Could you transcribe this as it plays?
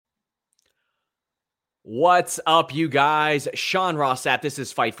What's up, you guys? Sean Ross Sapp. This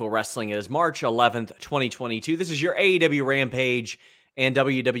is Fightful Wrestling. It is March 11th, 2022. This is your AEW Rampage and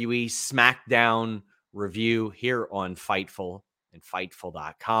WWE SmackDown review here on Fightful and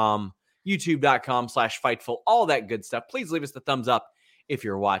Fightful.com, YouTube.com/Fightful, all that good stuff. Please leave us the thumbs up if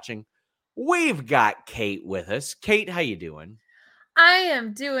you're watching. We've got Kate with us. Kate, how you doing? I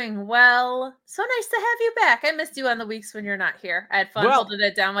am doing well. So nice to have you back. I missed you on the weeks when you're not here. I had fun Well, holding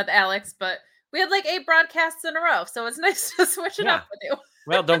it down with Alex, but we had like 8 broadcasts in a row, so it's nice to switch it up with you.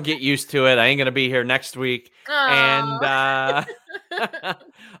 Well, don't get used to it. I ain't going to be here next week. And Aw.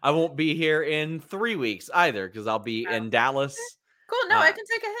 I won't be here in 3 weeks either because I'll be in Dallas. Cool. No, I can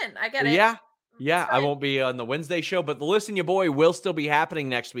take a hint. I get it. Yeah. It's I fine. won't be on the Wednesday show, but the Listen Ya Boy will still be happening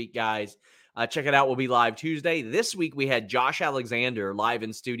next week, guys. Check it out. We'll be live Tuesday. This week we had Josh Alexander live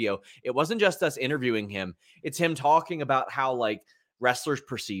in studio. It wasn't just us interviewing him. It's him talking about how like wrestlers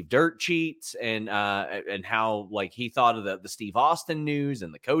perceive dirt cheats and how like he thought of the Steve Austin news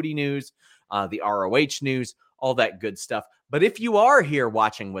and the Cody news, the ROH news, all that good stuff. But if you are here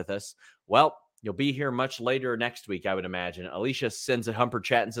watching with us, well, you'll be here much later next week, I would imagine. Alicia sends a Humper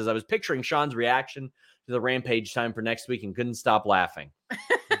chat and says, I was picturing Sean's reaction to the Rampage time for next week and couldn't stop laughing.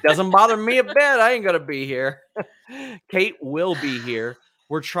 Doesn't bother me a bit. I ain't going to be here. Kate will be here.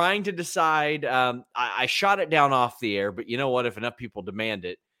 We're trying to decide. I shot it down off the air, but you know what? If enough people demand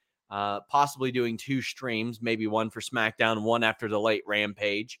it, possibly doing 2 streams, maybe one for SmackDown, one after the late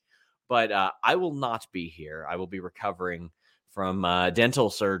Rampage. But I will not be here. I will be recovering from dental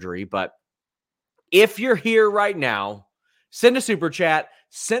surgery. But if you're here right now, send a super chat,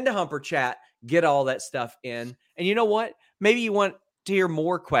 send a Humper chat, get all that stuff in. And you know what? Maybe you want to hear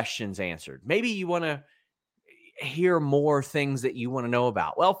more questions answered. Maybe you want to hear more things that you want to know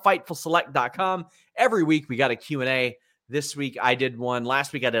about. Well, FightfulSelect.com. Every week we got a Q&A. This week I did one.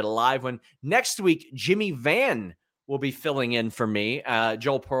 Last week I did a live one. Next week, Jimmy Van will be filling in for me.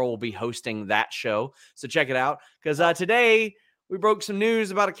 Joel Pearl will be hosting that show. So check it out. Because today we broke some news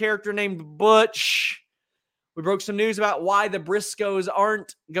about a character named Butch. We broke some news about why the Briscoes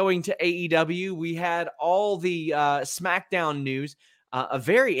aren't going to AEW. We had all the SmackDown news. A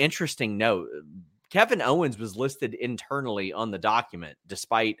very interesting note. Kevin Owens was listed internally on the document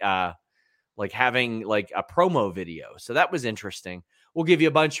despite having like a promo video. So that was interesting. We'll give you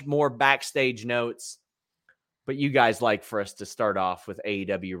a bunch more backstage notes. But you guys like for us to start off with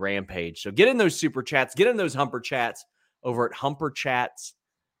AEW Rampage. So get in those super chats. Get in those Humper chats over at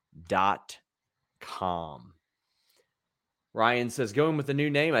humperchats.com. Ryan says, going with the new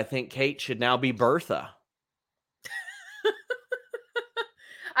name, I think Kate should now be Bertha.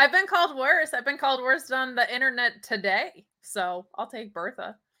 I've been called worse. I've been called worse on the internet today. So I'll take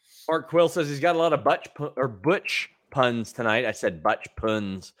Bertha. Mark Quill says he's got a lot of butch puns tonight. I said butch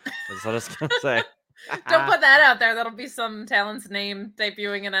puns. That's what I was going to say. Don't put that out there. That'll be some talent's name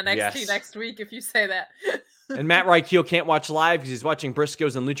debuting in NXT next week if you say that. And Matt Reichel can't watch live because he's watching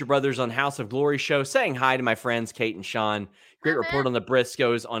Briscoes and Lucha Brothers on House of Glory show, saying hi to my friends Kate and Sean. Great report on the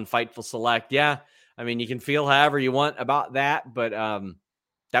Briscoes on Fightful Select. Yeah, I mean, you can feel however you want about that, but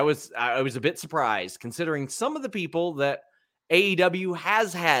I was a bit surprised considering some of the people that AEW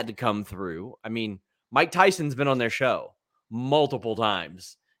has had to come through. I mean, Mike Tyson's been on their show multiple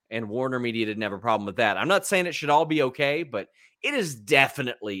times, and Warner Media didn't have a problem with that. I'm not saying it should all be okay, but it is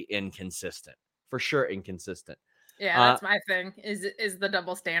definitely inconsistent. For sure inconsistent. Yeah, that's my thing, is the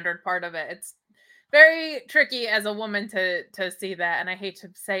double standard part of it. It's very tricky as a woman to see that, and I hate to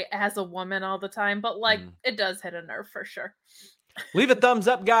say as a woman all the time, but like it does hit a nerve for sure. Leave a thumbs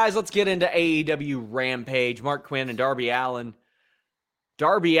up, guys. Let's get into AEW Rampage. Mark Quinn and Darby Allin.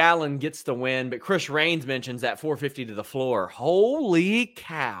 Darby Allin gets the win, but Chris Reigns mentions that 450 to the floor. Holy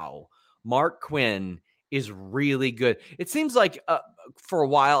cow. Mark Quinn is really good. It seems like for a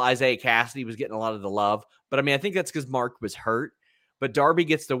while, Isaiah Cassidy was getting a lot of the love. But I mean, I think that's because Mark was hurt. But Darby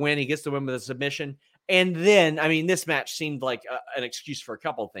gets the win. He gets the win with a submission. And then, I mean, this match seemed like an excuse for a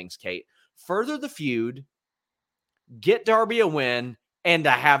couple of things, Kate. Further the feud, get Darby a win, and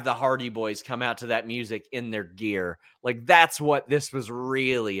to have the Hardy Boys come out to that music in their gear. Like, that's what this was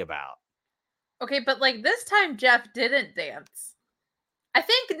really about. Okay, but like this time, Jeff didn't dance. I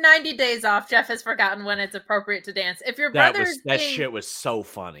think 90 Days Off, Jeff has forgotten when it's appropriate to dance. If your brother's that shit was so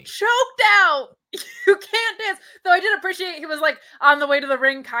funny. Choked out. You can't dance. Though I did appreciate he was like on the way to the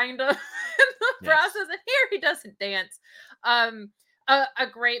ring kind of in the process. And here he doesn't dance. A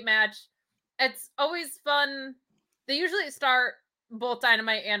great match. It's always fun. They usually start both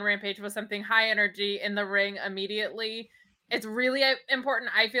Dynamite and Rampage with something high energy in the ring immediately. It's really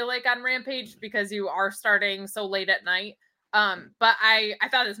important, I feel like, on Rampage because you are starting so late at night. But I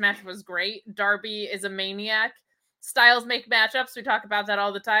thought this match was great. Darby is a maniac. Styles make matchups. We talk about that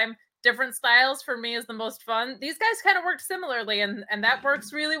all the time. Different styles for me is the most fun. These guys kind of worked similarly, and that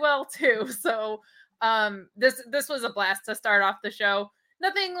works really well too. So this was a blast to start off the show.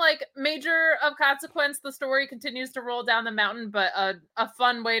 Nothing like major of consequence. The story continues to roll down the mountain, but a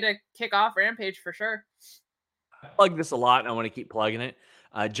fun way to kick off Rampage for sure. I plug this a lot, and I want to keep plugging it.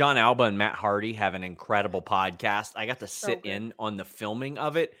 John Alba and Matt Hardy have an incredible podcast. I got to sit in on the filming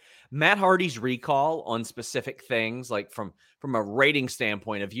of it. Matt Hardy's recall on specific things, like from a rating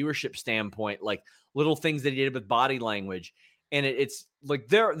standpoint, a viewership standpoint, like little things that he did with body language. And it's like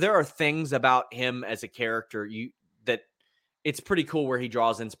there are things about him as a character that it's pretty cool where he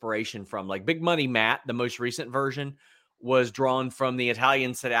draws inspiration from. Like Big Money Matt, the most recent version, was drawn from the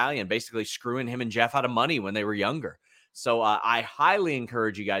Italian Stallion, basically screwing him and Jeff out of money when they were younger. So I highly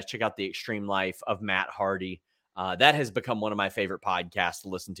encourage you guys, check out The Extreme Life of Matt Hardy. That has become one of my favorite podcasts to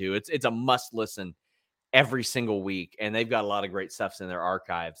listen to. It's a must listen every single week, and they've got a lot of great stuff in their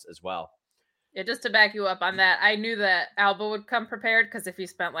archives as well. Yeah, just to back you up on that, I knew that Alba would come prepared because if he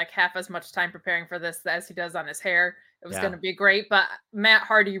spent like half as much time preparing for this as he does on his hair, it was going to be great. But Matt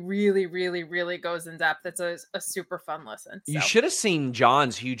Hardy really, really, really goes in depth. It's a super fun listen. So. You should have seen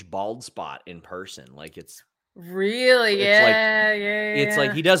John's huge bald spot in person. Like it's really, it's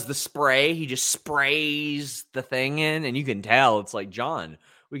like he does the spray. He just sprays the thing in, and you can tell. It's like, John,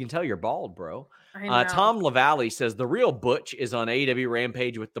 we can tell you're bald, bro. Tom LaValle says the real Butch is on AEW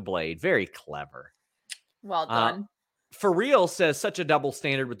Rampage with the Blade. Very clever. Well done. For Real says such a double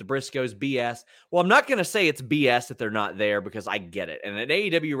standard with the Briscoes, BS. Well, I'm not going to say it's BS that they're not there because I get it. And an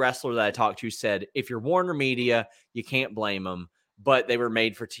AEW wrestler that I talked to said, if you're Warner Media, you can't blame them, but they were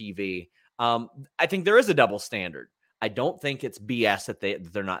made for TV. I think there is a double standard. I don't think it's BS that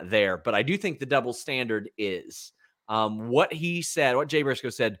they're not there, but I do think the double standard is what he said, what Jay Briscoe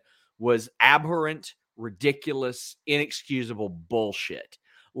said was abhorrent, ridiculous, inexcusable bullshit.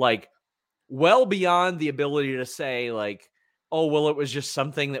 Like, well beyond the ability to say like, oh, well, it was just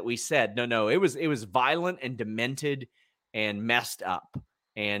something that we said. No, it was violent and demented and messed up.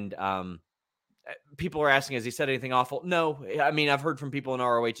 And people are asking, has he said anything awful? No. I mean, I've heard from people in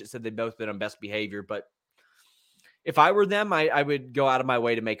ROH that said they've both been on best behavior, but if I were them, I would go out of my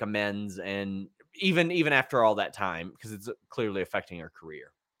way to make amends. And even after all that time, because it's clearly affecting her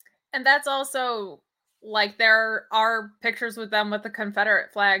career. And that's also like there are pictures with them with the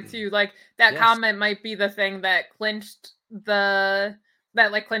Confederate flag too. Like that comment might be the thing that clinched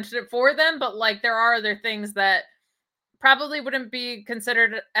it for them. But like there are other things that probably wouldn't be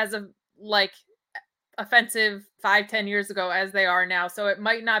considered as a like offensive 5-10 years ago as they are now. So it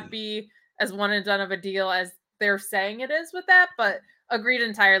might not be as one and done of a deal as they're saying it is with that. But agreed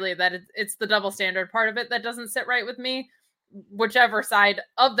entirely that it's the double standard part of it that doesn't sit right with me. Whichever side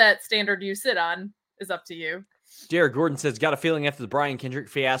of that standard you sit on is up to you. Jared Gordon says, got a feeling after the Brian Kendrick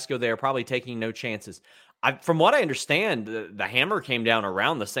fiasco, they are probably taking no chances. From what I understand, the hammer came down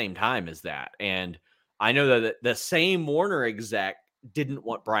around the same time as that. And I know that the same Warner exec didn't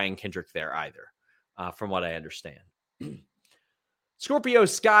want Brian Kendrick there either, from what I understand. Scorpio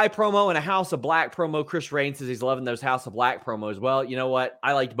Sky promo and a House of Black promo. Chris Rain says he's loving those House of Black promos. Well, you know what?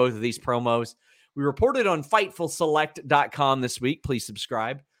 I liked both of these promos. We reported on FightfulSelect.com this week. Please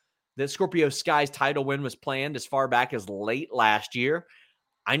subscribe. That Scorpio Sky's title win was planned as far back as late last year.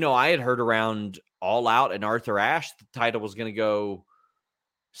 I know I had heard around All Out and Arthur Ashe the title was going to go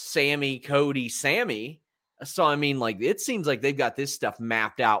Sammy, Cody, Sammy. So, I mean, like, it seems like they've got this stuff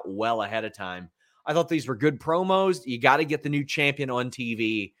mapped out well ahead of time. I thought these were good promos. You got to get the new champion on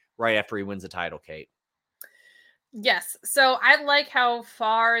TV right after he wins the title, Kate. Yes. So I like how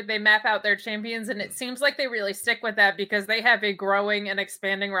far they map out their champions, and it seems like they really stick with that because they have a growing and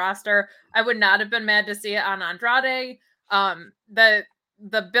expanding roster. I would not have been mad to see it on Andrade.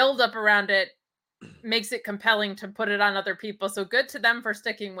 The build up around it makes it compelling to put it on other people. So good to them for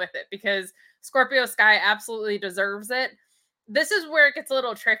sticking with it because Scorpio Sky absolutely deserves it. This is where it gets a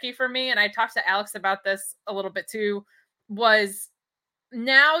little tricky for me. And I talked to Alex about this a little bit too, was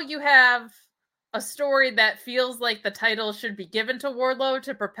now you have a story that feels like the title should be given to Wardlow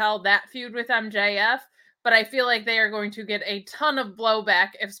to propel that feud with MJF. But I feel like they are going to get a ton of blowback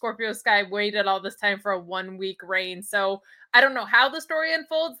if Scorpio Sky waited all this time for a 1 week reign. So I don't know how the story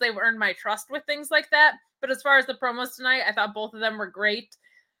unfolds. They've earned my trust with things like that. But as far as the promos tonight, I thought both of them were great.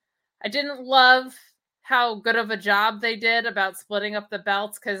 I didn't love how good of a job they did about splitting up the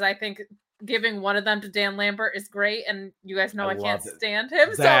belts because I think giving one of them to Dan Lambert is great. And you guys know I can't stand him.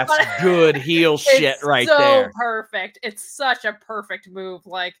 That's good heel shit right there. So perfect. It's such a perfect move.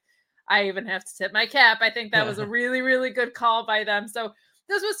 Like, I even have to tip my cap. I think that was a really, really good call by them. So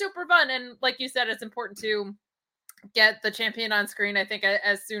this was super fun. And like you said, it's important to get the champion on screen, I think,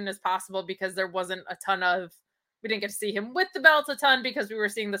 as soon as possible, because there wasn't a ton of, we didn't get to see him with the belt a ton because we were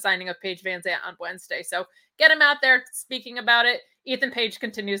seeing the signing of Paige VanZant on Wednesday. So get him out there speaking about it. Ethan Page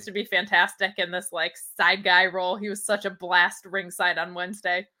continues to be fantastic in this like side guy role. He was such a blast ringside on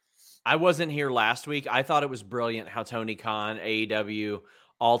Wednesday. I wasn't here last week. I thought it was brilliant how Tony Khan, AEW,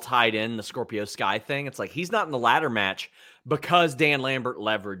 all tied in the Scorpio Sky thing. It's like he's not in the ladder match because Dan Lambert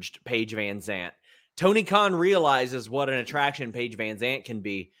leveraged Paige VanZant. Tony Khan realizes what an attraction Paige VanZant can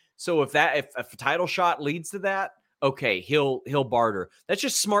be. So if a title shot leads to that, okay, he'll barter. That's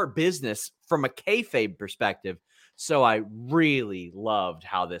just smart business from a kayfabe perspective. So I really loved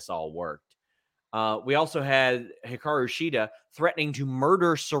how this all worked. We also had Hikaru Shida threatening to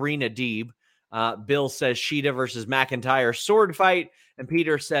murder Serena Deeb. Bill says Shida versus McIntyre sword fight. And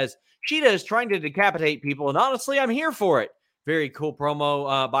Peter says Shida is trying to decapitate people. And honestly, I'm here for it. Very cool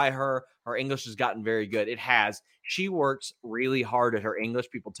promo by her. Her English has gotten very good. It has. She works really hard at her English.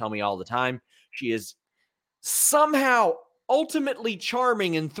 People tell me all the time. She is somehow ultimately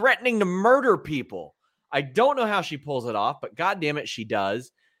charming and threatening to murder people. I don't know how she pulls it off, but God damn it, she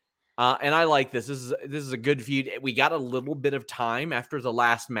does. And I like this. This is a good feud. We got a little bit of time after the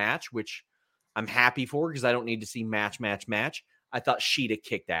last match, which I'm happy for because I don't need to see match. I thought Shida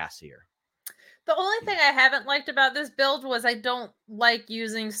kicked ass here. The only thing I haven't liked about this build was I don't like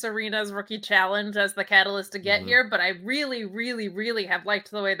using Serena's rookie challenge as the catalyst to get here, but I really, really, really have liked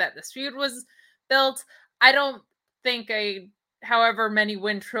the way that this feud was built. I don't think a however many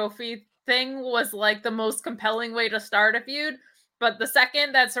win trophy thing was like the most compelling way to start a feud, but the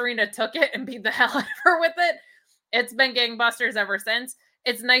second that Serena took it and beat the hell out of her with it, it's been gangbusters ever since.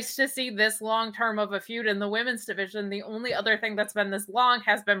 It's nice to see this long term of a feud in the women's division. The only other thing that's been this long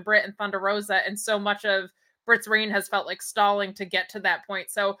has been Britt and Thunder Rosa, and so much of Britt's reign has felt like stalling to get to that point.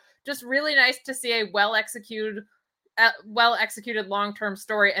 So just really nice to see a well executed long-term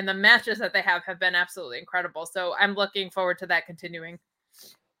story, and the matches that they have been absolutely incredible. So I'm looking forward to that continuing.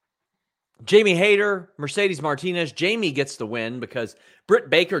 Jamie Hayter, Mercedes Martinez. Jamie gets the win because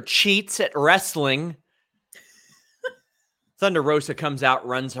Britt Baker cheats at wrestling. Thunder Rosa comes out,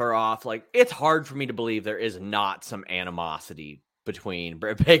 runs her off. Like, it's hard for me to believe there is not some animosity between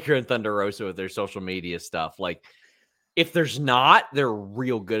Britt Baker and Thunder Rosa with their social media stuff. Like, if there's not, they're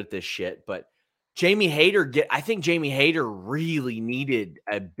real good at this shit. But I think Jamie Hayter really needed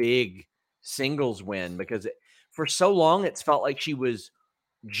a big singles win because for so long it's felt like she was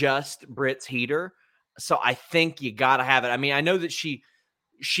just Britt's heater. So I think you got to have it. I mean, I know that she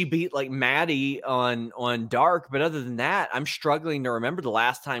beat like Maddie on Dark, but other than that, I'm struggling to remember the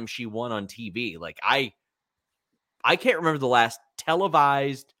last time she won on TV. Like I can't remember the last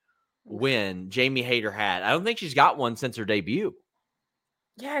televised win Jamie Hayter had. I don't think she's got one since her debut.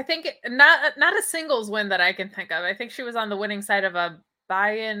 Yeah, I think not a singles win that I can think of. I think she was on the winning side of a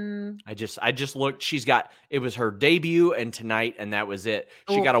buy-in. I just looked. It was her debut and tonight, and that was it.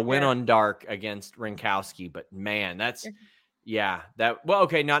 She got a win on Dark against Rinkowski, but man, that's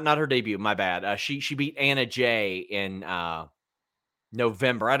okay, not her debut. My bad. She beat Anna Jay in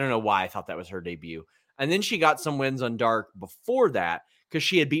November. I don't know why I thought that was her debut. And then she got some wins on Dark before that because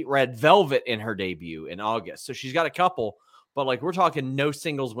she had beat Red Velvet in her debut in August. So she's got a couple, but like we're talking no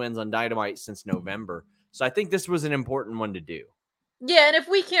singles wins on Dynamite since November. So I think this was an important one to do. Yeah, and if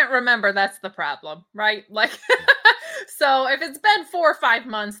we can't remember, that's the problem, right? Like, so if it's been 4 or 5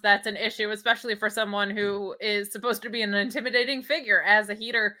 months, that's an issue, especially for someone who is supposed to be an intimidating figure as a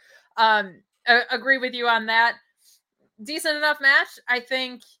heater. Agree with you on that. Decent enough match. I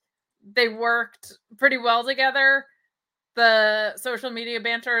think they worked pretty well together. The social media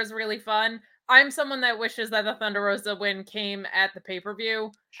banter is really fun. I'm someone that wishes that the Thunder Rosa win came at the pay-per-view.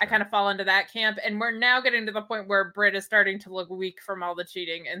 Sure. I kind of fall into that camp. And we're now getting to the point where Britt is starting to look weak from all the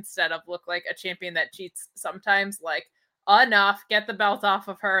cheating instead of look like a champion that cheats sometimes. Like, enough. Get the belt off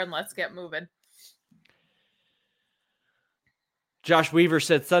of her and let's get moving. Josh Weaver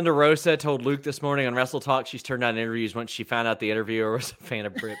said Thunder Rosa told Luke this morning on Wrestle Talk she's turned down interviews once she found out the interviewer was a fan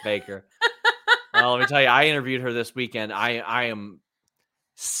of Britt Baker. Well, let me tell you, I interviewed her this weekend. I am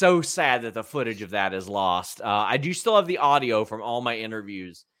so sad that the footage of that is lost. I do still have the audio from all my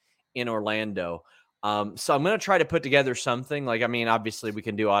interviews in Orlando. So I'm going to try to put together something. Like, I mean, obviously we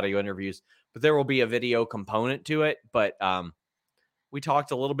can do audio interviews, but there will be a video component to it. But we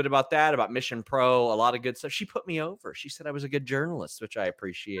talked a little bit about that, about Mission Pro, a lot of good stuff. She put me over. She said I was a good journalist, which I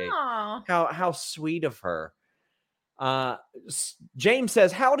appreciate. Aww. How sweet of her. James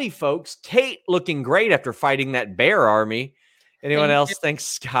says, howdy, folks. Kate looking great after fighting that bear army. Anyone Thank else you. thinks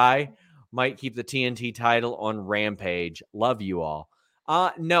Sky might keep the TNT title on Rampage? Love you all.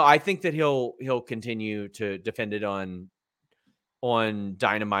 No, I think that he'll continue to defend it on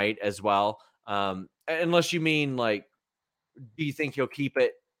Dynamite as well. Unless you mean like, do you think he'll keep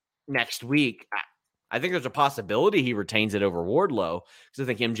it next week? I think there's a possibility he retains it over Wardlow because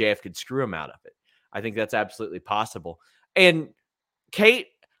I think MJF could screw him out of it. I think that's absolutely possible. And Kate,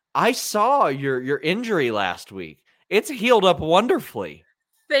 I saw your injury last week. It's healed up wonderfully.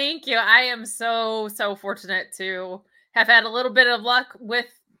 Thank you. I am so fortunate to have had a little bit of luck with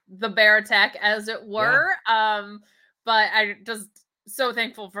the bear attack, as it were. Yeah. But I just so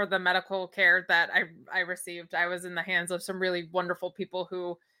thankful for the medical care that I received. I was in the hands of some really wonderful people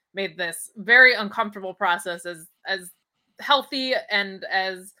who made this very uncomfortable process as healthy and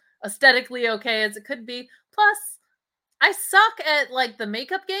as aesthetically okay as it could be. Plus, I suck at like the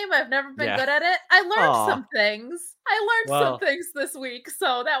makeup game. I've never been good at it. I learned some things. Some things this week,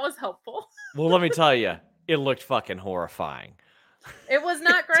 so that was helpful. Well, let me tell you, it looked fucking horrifying. It was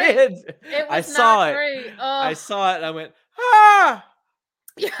not great. It was not great. I saw it and I went, ah!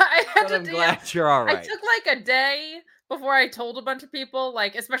 Yeah, I had to I'm glad you're all right. I took like a day before I told a bunch of people,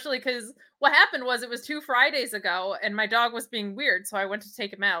 like, especially because what happened was it was 2 Fridays ago and my dog was being weird, so I went to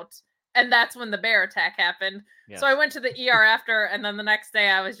take him out. And that's when the bear attack happened. Yes. So I went to the ER after, and then the next day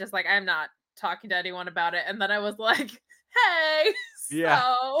I was just like, I'm not talking to anyone about it. And then I was like, hey, yeah.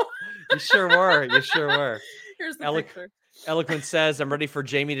 So. You sure were. You sure were. Here's the picture. Eloquent says, I'm ready for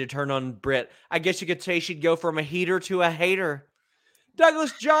Jamie to turn on Britt. I guess you could say she'd go from a heater to a hater.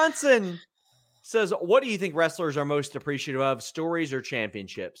 Douglas Johnson says, what do you think wrestlers are most appreciative of, stories or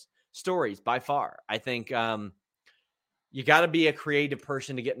championships? Stories, by far. I think you got to be a creative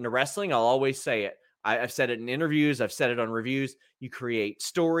person to get into wrestling. I'll always say it. I've said it in interviews. I've said it on reviews. You create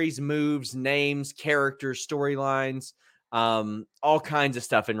stories, moves, names, characters, storylines, all kinds of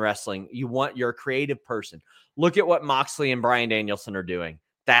stuff in wrestling. You're a creative person. Look at what Moxley and Bryan Danielson are doing.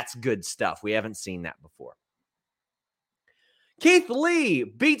 That's good stuff. We haven't seen that before. Keith Lee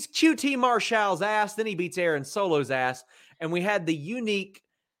beats QT Marshall's ass. Then he beats Aaron Solo's ass. And we had the unique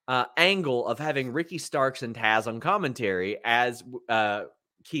angle of having Ricky Starks and Taz on commentary as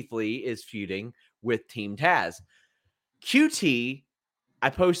Keith Lee is feuding with Team Taz. QT, I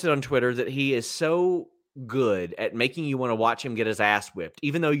posted on Twitter that he is so good at making you want to watch him get his ass whipped,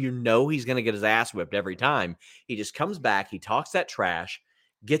 even though you know he's going to get his ass whipped every time. He just comes back, he talks that trash,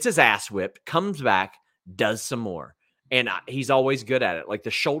 gets his ass whipped, comes back, does some more. And he's always good at it. Like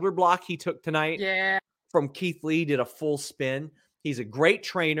the shoulder block he took tonight from Keith Lee, did a full spin. He's a great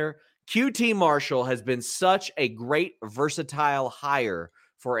trainer. QT Marshall has been such a great, versatile hire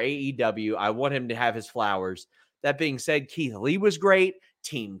for AEW. I want him to have his flowers. That being said, Keith Lee was great.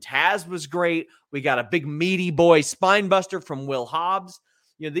 Team Taz was great. We got a big meaty boy spine buster from Will Hobbs.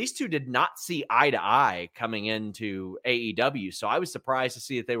 You know, these two did not see eye to eye coming into AEW. So I was surprised to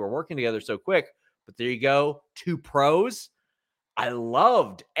see that they were working together so quick. But there you go. 2 pros. I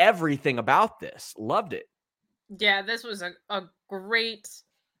loved everything about this. Loved it. Yeah, this was a great,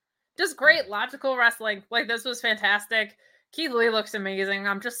 just great logical wrestling. Like, this was fantastic. Keith Lee looks amazing.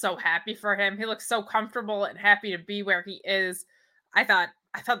 I'm just so happy for him. He looks so comfortable and happy to be where he is. I thought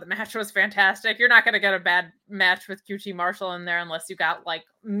the match was fantastic. You're not going to get a bad match with QT Marshall in there unless you got, like,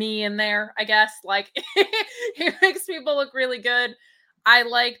 me in there, I guess. Like, he makes people look really good. I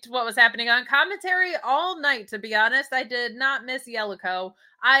liked what was happening on commentary all night, to be honest. I did not miss Yellico.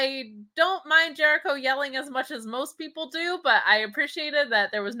 I don't mind Jericho yelling as much as most people do, but I appreciated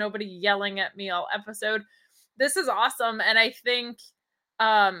that there was nobody yelling at me all episode. This is awesome, and I think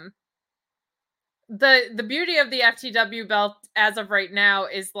the beauty of the FTW belt as of right now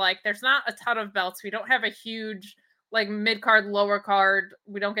is, like, there's not a ton of belts. We don't have a huge, like, mid-card, lower card.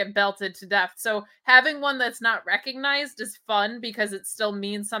 We don't get belted to death. So having one that's not recognized is fun because it still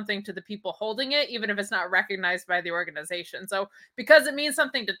means something to the people holding it, even if it's not recognized by the organization. So because it means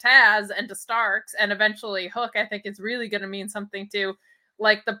something to Taz and to Starks and eventually Hook, I think it's really going to mean something to,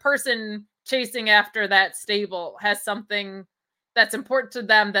 like, the person chasing after that stable has something that's important to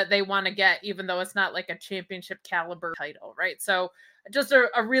them that they want to get, even though it's not like a championship caliber title, right? So just a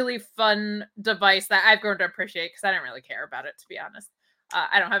really fun device that I've grown to appreciate because I didn't really care about it, to be honest.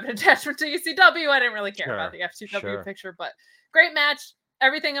 I don't have an attachment to ECW. I didn't really care about the FTW picture, but great match.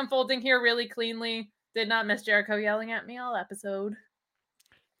 Everything unfolding here really cleanly. Did not miss Jericho yelling at me all episode.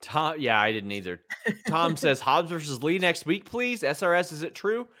 Tom, yeah, I didn't either. Tom says Hobbs versus Lee next week, please. SRS, is it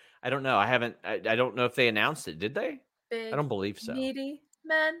true? I don't know. I don't know if they announced it. Did they? Big, I don't believe so. Meaty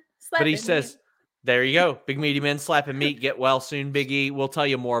men. But he says, there you go. Big meaty men slapping meat. Get well soon, Big E. We'll tell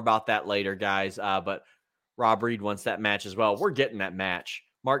you more about that later, guys. But Rob Reed wants that match as well. We're getting that match.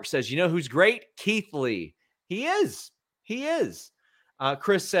 Mark says, you know who's great? Keith Lee. He is. He is.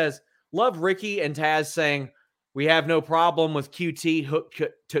 Chris says, love Ricky and Taz saying, we have no problem with QT. Hook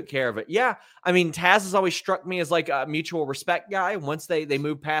took care of it. Yeah. I mean, Taz has always struck me as like a mutual respect guy. Once they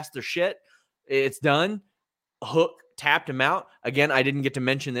move past their shit, it's done. Hook tapped him out. Again, I didn't get to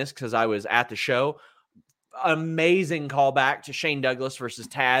mention this because I was at the show. Amazing callback to Shane Douglas versus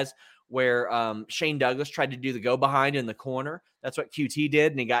Taz, where Shane Douglas tried to do the go behind in the corner. That's what QT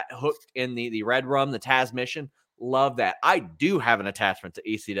did, and he got hooked in the Red Rum, the Taz mission. Love that. I do have an attachment to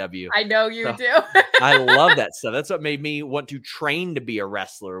ECW. I know you do. I love that stuff. That's what made me want to train to be a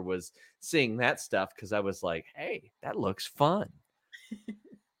wrestler, was seeing that stuff, because I was like, hey, that looks fun.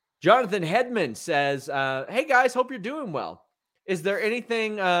 Jonathan Hedman says, hey, guys, hope you're doing well. Is there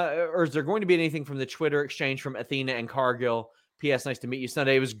anything, or is there going to be anything from the Twitter exchange from Athena and Cargill? P.S. Nice to meet you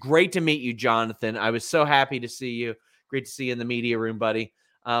Sunday. It was great to meet you, Jonathan. I was so happy to see you. Great to see you in the media room, buddy.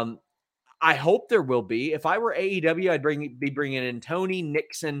 I hope there will be. If I were AEW, I'd be bringing in Tony,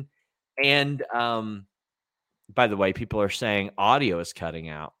 Nixon, and by the way, people are saying audio is cutting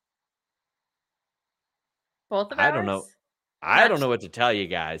out. Both of ours? I don't know. I don't know what to tell you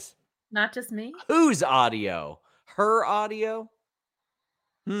guys. Not just me? Whose audio? Her audio?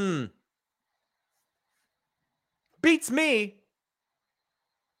 Beats me.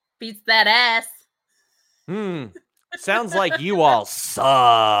 Beats that ass. Sounds like you all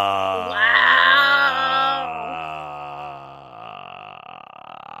suck.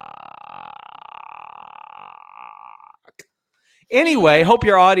 Anyway, hope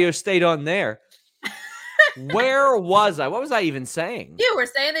your audio stayed on there. Where was I? What was I even saying? You were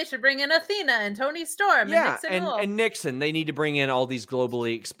saying they should bring in Athena and Tony Storm and Nixon and Nixon. They need to bring in all these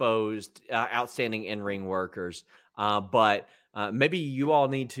globally exposed, outstanding in-ring workers. But maybe you all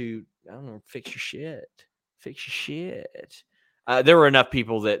need to, I don't know, fix your shit. Fix your shit. There were enough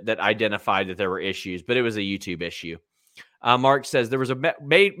people that identified that there were issues, but it was a YouTube issue. Mark says there was a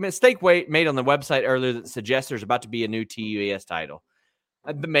mistake made on the website earlier that suggests there's about to be a new TUS title.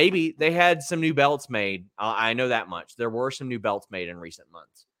 Maybe they had some new belts made. I know that much. There were some new belts made in recent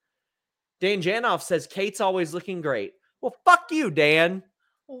months. Dan Janoff says Kate's always looking great. Well, fuck you, Dan.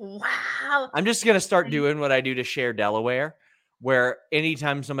 Wow. I'm just going to start doing what I do to Share Delaware, where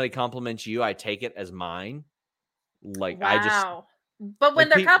anytime somebody compliments you, I take it as mine. Like, wow. But when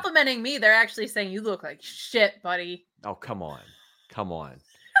they're complimenting me, they're actually saying you look like shit, buddy. Oh, come on. Come on.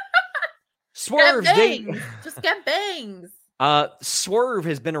 Swerve. Just get bangs. Swerve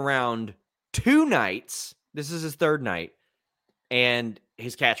has been around 2 nights. This is his 3rd night. And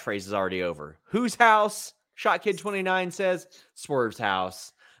his catchphrase is already over. Whose house? ShotKid29 says Swerve's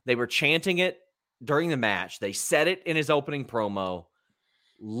house. They were chanting it during the match. They said it in his opening promo.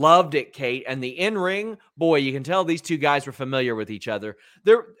 Loved it, Kate. And the in-ring, boy, you can tell these two guys were familiar with each other.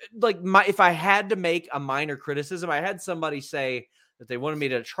 They're like, if I had to make a minor criticism, I had somebody say that they wanted me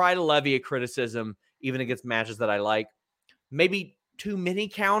to try to levy a criticism even against matches that I like. Maybe too many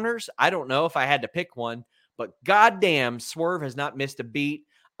counters. I don't know if I had to pick one, but goddamn, Swerve has not missed a beat.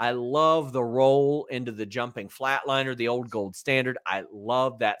 I love the roll into the jumping flatliner, the old gold standard. I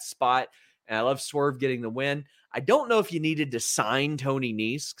love that spot, and I love Swerve getting the win. I don't know if you needed to sign Tony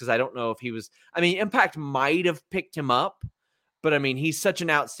Nese, because I don't know if he was, I mean, Impact might have picked him up, but I mean, he's such an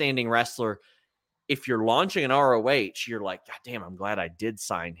outstanding wrestler. If you're launching an ROH, you're like, God damn, I'm glad I did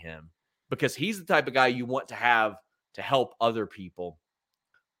sign him, because he's the type of guy you want to have to help other people.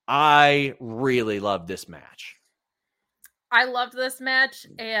 I really love this match. I loved this match,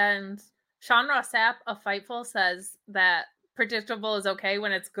 and Sean Ross Sapp of Fightful says that predictable is okay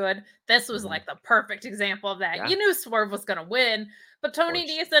when it's good. This was like the perfect example of that. Yeah. You knew Swerve was going to win, but Tony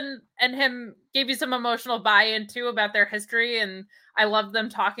Nese and him gave you some emotional buy-in too about their history, and I loved them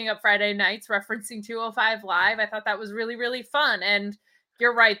talking up Friday nights, referencing 205 Live. I thought that was really, really fun, and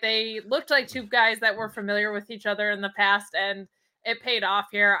you're right. They looked like two guys that were familiar with each other in the past, and it paid off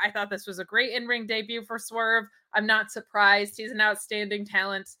here. I thought this was a great in-ring debut for Swerve. I'm not surprised. He's an outstanding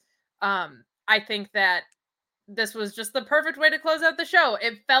talent. I think that this was just the perfect way to close out the show.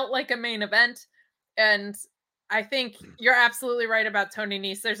 It felt like a main event, and I think you're absolutely right about Tony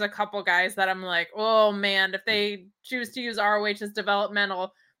Nese. There's a couple guys that I'm like, oh man, if they choose to use ROH as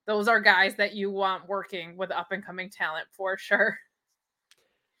developmental, those are guys that you want working with up-and-coming talent for sure.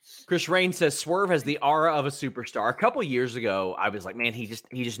 Chris Rain says Swerve has the aura of a superstar. A couple years ago, I was like, man, he just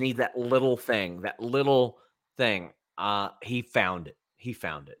needs that little thing. He found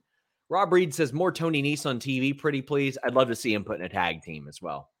it. Rob Reed says more Tony Nese on TV, pretty please. I'd love to see him put in a tag team as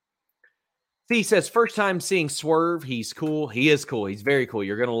well. He says first time seeing Swerve. He's cool. He is cool. He's very cool.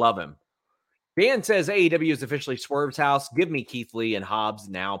 You're going to love him. Dan says AEW is officially Swerve's house. Give me Keith Lee and Hobbs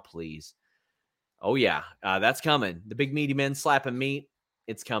now, please. Oh, yeah. That's coming. The big meaty men slapping meat.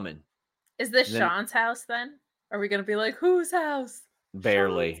 It's coming. Is this Sean's house then? Are we going to be like, whose house?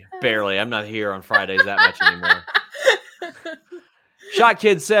 Barely. I'm not here on Fridays that much anymore. Shot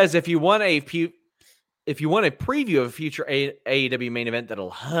Kid says, if you want a preview of a future AEW main event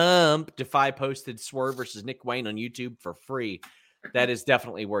that'll hump, Defy posted Swerve versus Nick Wayne on YouTube for free. That is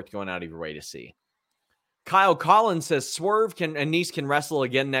definitely worth going out of your way to see. Kyle Collins says Swerve and Nese can wrestle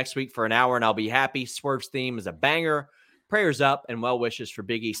again next week for an hour, and I'll be happy. Swerve's theme is a banger. Prayers up and well wishes for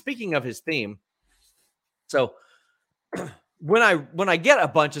Big E. Speaking of his theme, so when I get a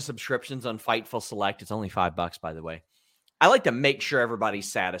bunch of subscriptions on Fightful Select, it's only $5, by the way. I like to make sure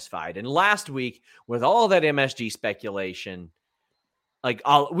everybody's satisfied. And last week, with all that MSG speculation,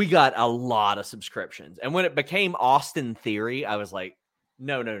 we got a lot of subscriptions. And when it became Austin Theory, I was like,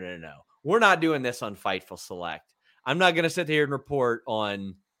 no. We're not doing this on Fightful Select. I'm not going to sit here and report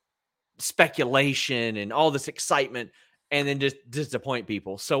on speculation and all this excitement and then just disappoint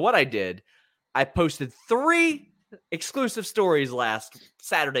people. So what I did, I posted 3 exclusive stories last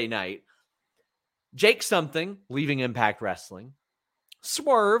Saturday night. Jake Something, leaving Impact Wrestling.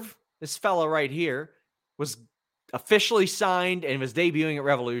 Swerve, this fella right here, was officially signed and was debuting at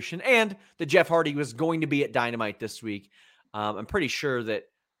Revolution, and that Jeff Hardy was going to be at Dynamite this week. I'm pretty sure that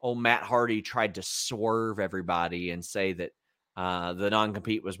old Matt Hardy tried to swerve everybody and say that the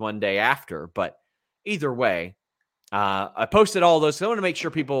non-compete was one day after. But either way, I posted all those. So I want to make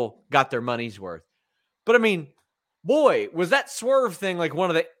sure people got their money's worth. But I mean, boy, was that Swerve thing like one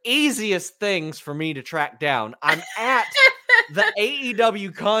of the easiest things for me to track down. I'm at the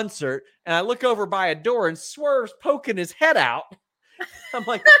AEW concert, and I look over by a door, and Swerve's poking his head out. I'm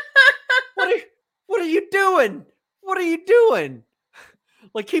like, what are you doing? What are you doing?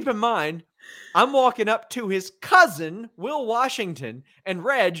 Like, keep in mind, I'm walking up to his cousin, Will Washington, and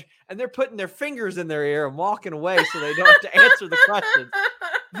Reg, and they're putting their fingers in their ear and walking away so they don't have to answer the questions.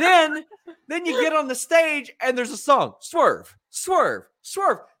 Then you get on the stage, and there's a song, Swerve, Swerve,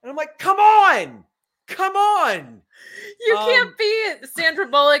 Swerve. And I'm like, come on. You can't be Sandra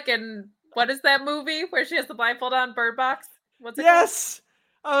Bullock in, what is that movie where she has the blindfold on, Bird Box? What's it Yes.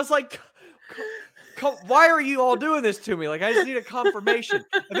 Called? I was like, why are you all doing this to me? Like, I just need a confirmation.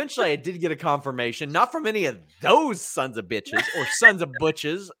 Eventually, I did get a confirmation, not from any of those sons of bitches or sons of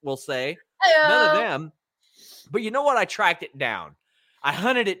butches, we'll say. None of them. But you know what? I tracked it down. I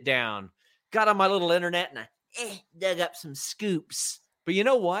hunted it down, got on my little internet, and I dug up some scoops. But you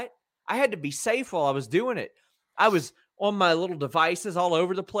know what? I had to be safe while I was doing it. I was on my little devices all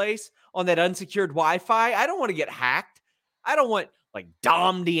over the place on that unsecured Wi-Fi. I don't want to get hacked. I don't want like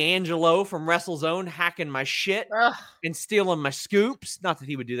Dom D'Angelo from WrestleZone hacking my shit and stealing my scoops. Not that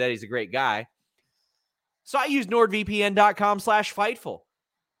he would do that. He's a great guy. So I use NordVPN.com/Fightful.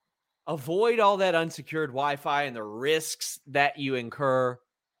 Avoid all that unsecured Wi-Fi and the risks that you incur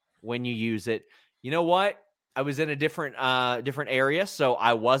when you use it. You know what? I was in a different area, so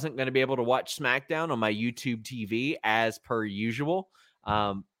I wasn't going to be able to watch SmackDown on my YouTube TV as per usual.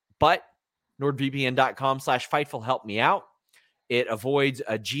 But NordVPN.com/Fightful helped me out. It avoids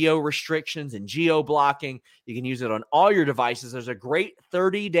geo restrictions and geo blocking. You can use it on all your devices. There's a great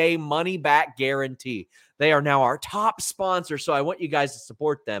 30-day money-back guarantee. They are now our top sponsor, so I want you guys to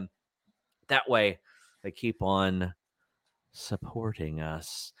support them. That way, they keep on supporting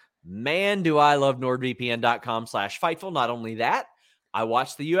us. Man, do I love NordVPN.com/Fightful. Not only that, I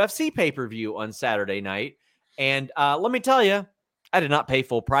watched the UFC pay-per-view on Saturday night. And let me tell you, I did not pay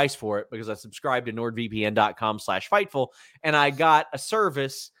full price for it because I subscribed to NordVPN.com/Fightful. And I got a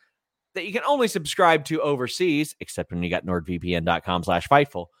service that you can only subscribe to overseas, except when you got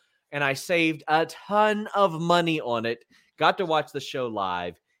NordVPN.com/Fightful. And I saved a ton of money on it. Got to watch the show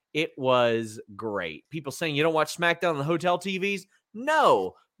live. It was great. People saying you don't watch SmackDown on the hotel TVs?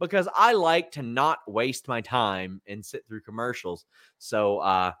 No, because I like to not waste my time and sit through commercials. So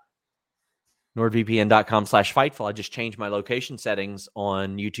NordVPN.com/Fightful. I just changed my location settings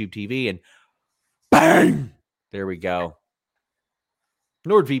on YouTube TV and bang! There we go.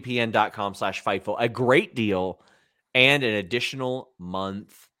 NordVPN.com/Fightful. A great deal and an additional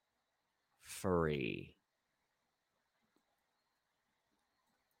month free.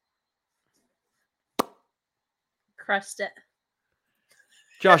 Crushed it.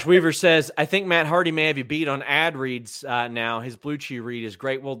 Josh Weaver says, I think Matt Hardy may have you beat on ad reads now. His Blue Chew read is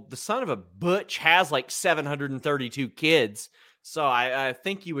great. Well, the son of a butch has like 732 kids, so I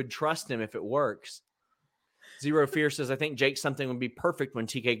think you would trust him if it works. Zero Fear says, I think Jake Something would be perfect when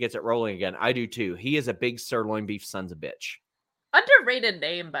TK gets it rolling again. I do too. He is a big sirloin beef sons of bitch. Underrated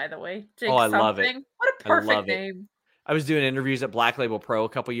name, by the way. Jake I love it. What a perfect name. I was doing interviews at Black Label Pro a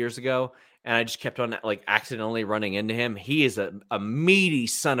couple years ago, and I just kept on like accidentally running into him. He is a meaty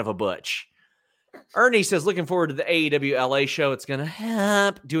son of a butch. Ernie says, looking forward to the AEW LA show. It's going to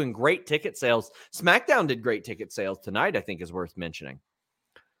help. Doing great ticket sales. SmackDown did great ticket sales tonight, I think is worth mentioning.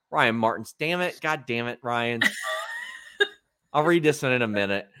 Ryan Martins. Damn it. God damn it, Ryan. I'll read this one in a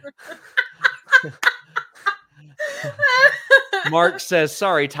minute. Mark says,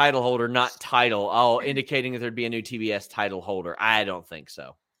 sorry, title holder, not title. Oh, indicating that there'd be a new TBS title holder. I don't think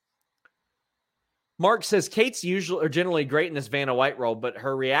so. Mark says, Kate's generally great in this Vanna White role, but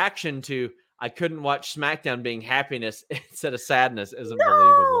her reaction to I couldn't watch SmackDown being happiness instead of sadness isn't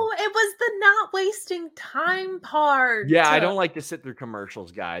believable. It was the not wasting time part. Yeah, I don't like to sit through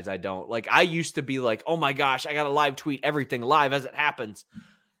commercials, guys. I don't. Like, I used to be like, oh my gosh, I got to live tweet everything live as it happens.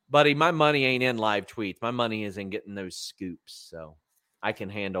 Buddy, my money ain't in live tweets. My money is in getting those scoops. So I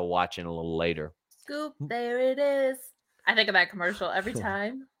can handle watching a little later. Scoop, there it is. I think of that commercial every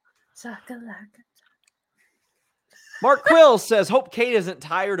time. Chakalaka. Mark Quill says, hope Kate isn't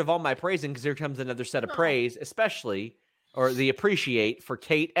tired of all my praising because here comes another set of praise, especially, or the appreciate for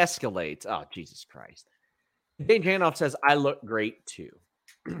Kate escalates. Oh, Jesus Christ. Dane Janoff says, I look great too.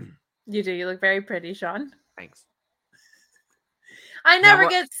 You do. You look very pretty, Sean. Thanks. I never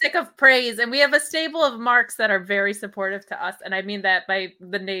get sick of praise, and we have a stable of Marks that are very supportive to us, and I mean that by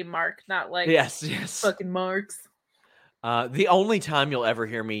the name Mark, not like yes, fucking Marks. The only time you'll ever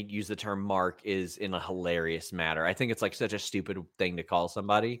hear me use the term Mark is in a hilarious matter. I think it's like such a stupid thing to call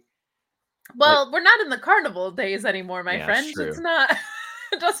somebody. Well, we're not in the carnival days anymore, my friend. It's not.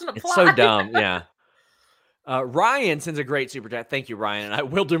 It doesn't apply. It's so dumb. Yeah. Ryan sends a great super chat. Thank you, Ryan. And I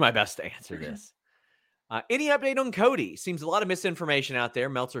will do my best to answer this. Any update on Cody? Seems a lot of misinformation out there.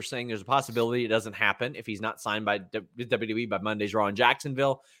 Meltzer saying there's a possibility it doesn't happen if he's not signed by WWE by Monday's Raw in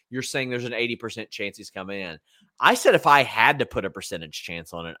Jacksonville. You're saying there's an 80% chance he's coming in. I said if I had to put a percentage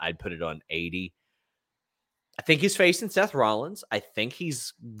chance on it, I'd put it on 80. I think he's facing Seth Rollins. I think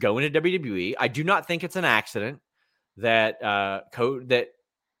he's going to WWE. I do not think it's an accident that that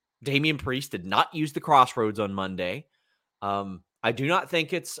Damian Priest did not use the Crossroads on Monday. I do not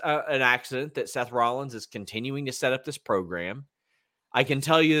think it's an accident that Seth Rollins is continuing to set up this program. I can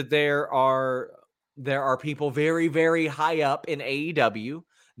tell you that there are people very, very high up in AEW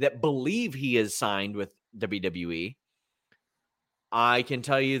that believe he is signed with WWE. I can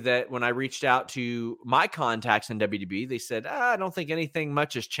tell you that when I reached out to my contacts in WWE, they said, I don't think anything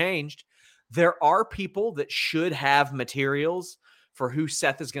much has changed. There are people that should have materials for who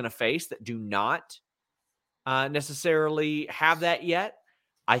Seth is going to face that do not necessarily have that yet.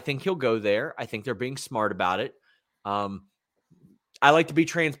 I think he'll go there. I think they're being smart about it. I like to be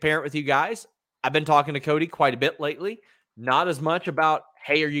transparent with you guys. I've been talking to Cody quite a bit lately. Not as much about,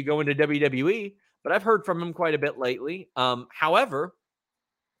 hey, are you going to WWE? But I've heard from him quite a bit lately. However,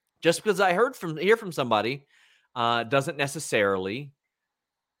 just because I hear from somebody doesn't necessarily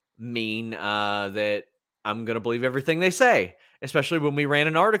mean that I'm going to believe everything they say. Especially when we ran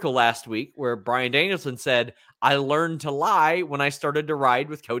an article last week where Bryan Danielson said, I learned to lie when I started to ride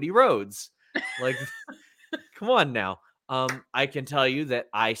with Cody Rhodes. Like, come on now. I can tell you that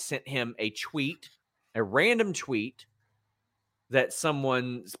I sent him a random tweet that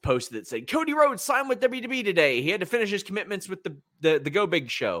someone posted that said, Cody Rhodes signed with WWE today. He had to finish his commitments with the Go Big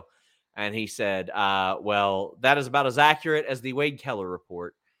show. And he said, well, that is about as accurate as the Wade Keller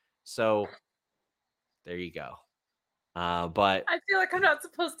report. So there you go. But I feel like I'm not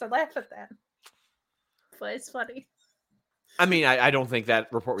supposed to laugh at that. But it's funny. I mean, I don't think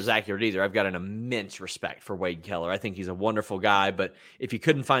that report was accurate either. I've got an immense respect for Wade Keller. I think he's a wonderful guy. But if you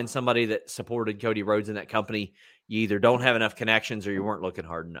couldn't find somebody that supported Cody Rhodes in that company, you either don't have enough connections or you weren't looking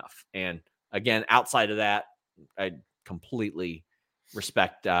hard enough. And again, outside of that, I completely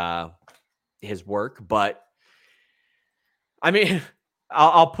respect his work. But I mean,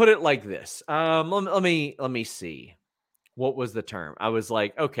 I'll put it like this. Let me see. What was the term? I was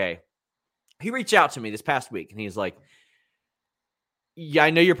like, okay. He reached out to me this past week and he's like, yeah, I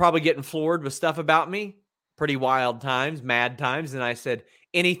know you're probably getting floored with stuff about me. Pretty wild times, mad times. And I said,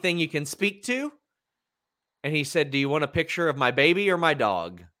 anything you can speak to? And he said, do you want a picture of my baby or my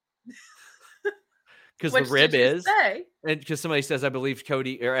dog? Because the rib is. And because somebody says, I believe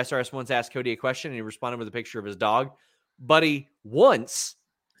Cody or SRS once asked Cody a question and he responded with a picture of his dog. Buddy, once.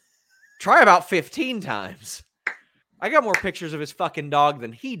 Try about 15 times. I got more pictures of his fucking dog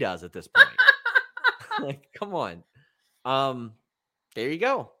than he does at this point. Like, come on. There you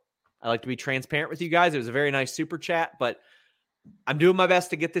go. I like to be transparent with you guys. It was a very nice super chat, but I'm doing my best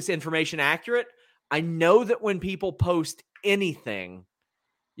to get this information accurate. I know that when people post anything,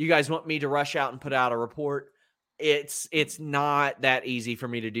 you guys want me to rush out and put out a report. It's not that easy for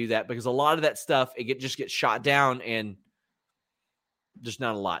me to do that because a lot of that stuff, just gets shot down and there's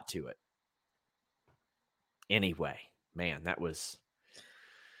not a lot to it. Anyway, man, that was...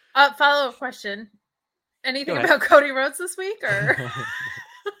 Follow-up question. Anything about Cody Rhodes this week, or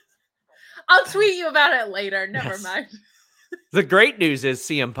I'll tweet you about it later. Never mind. The great news is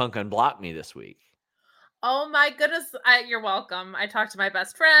CM Punk unblocked me this week. Oh my goodness! You're welcome. I talked to my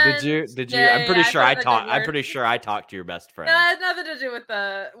best friend. Did you? I'm pretty sure I talked. I'm pretty sure I talked to your best friend. It had nothing to do with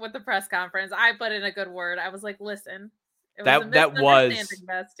the press conference. I put in a good word. I was like, listen. That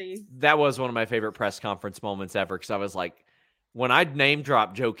was one of my favorite press conference moments ever because I was like, when I name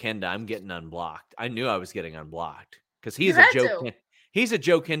dropped Joe Kenda, I'm getting unblocked. I knew I was getting unblocked because he's a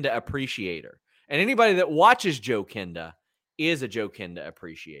Joe Kenda appreciator, and anybody that watches Joe Kenda is a Joe Kenda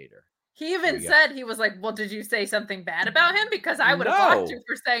appreciator. He even said, he was like, well, did you say something bad about him? Because I would have blocked you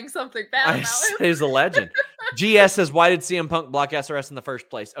for saying something bad about him. He's a legend. GS says, why did CM Punk block SRS in the first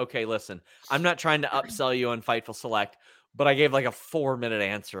place? Okay, listen, I'm not trying to upsell you on Fightful Select, but I gave like a 4-minute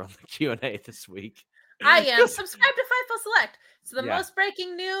answer on the Q&A this week. I am. Subscribe to Fightful Select. It's the most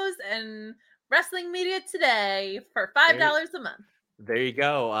breaking news and wrestling media today for $5 a month. There you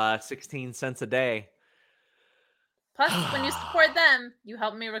go. 16 cents a day. Plus, when you support them, you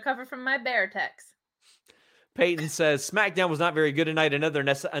help me recover from my bear attacks. Peyton says, SmackDown was not very good tonight. Another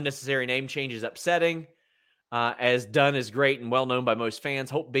unnecessary name change is upsetting. As Dunn is great and well known by most fans.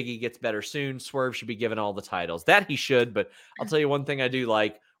 Hope Big E gets better soon. Swerve should be given all the titles. That he should, but I'll tell you one thing I do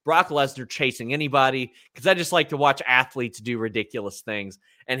like. Brock Lesnar chasing anybody, because I just like to watch athletes do ridiculous things.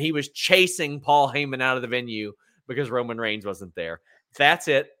 And he was chasing Paul Heyman out of the venue because Roman Reigns wasn't there. That's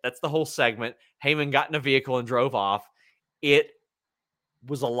it. That's the whole segment. Heyman got in a vehicle and drove off. It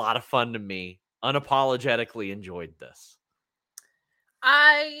was a lot of fun to me. Unapologetically enjoyed this.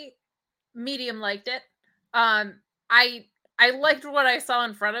 I medium liked it. I liked what I saw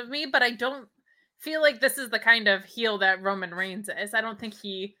in front of me, but I don't feel like this is the kind of heel that Roman Reigns is. I don't think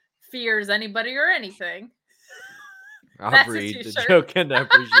he fears anybody or anything. I'll read the Joe Kenda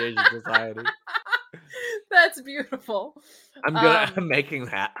Appreciation Society. That's beautiful. I'm making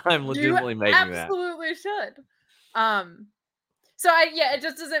that. I'm legitimately making that. Absolutely should. So it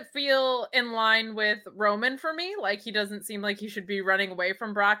just doesn't feel in line with Roman for me. Like, he doesn't seem like he should be running away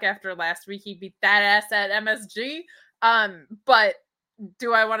from Brock after last week. He beat that ass at MSG. But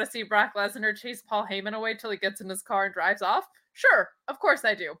do I want to see Brock Lesnar chase Paul Heyman away till he gets in his car and drives off? Sure, of course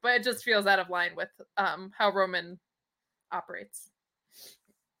I do. But it just feels out of line with how Roman operates.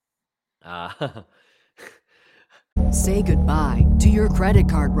 Say goodbye to your credit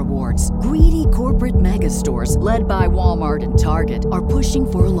card rewards. Greedy corporate mega stores, led by Walmart and Target, are pushing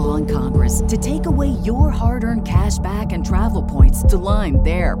for a law in Congress to take away your hard-earned cash back and travel points to line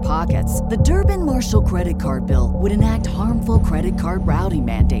their pockets. The Durbin-Marshall credit card bill would enact harmful credit card routing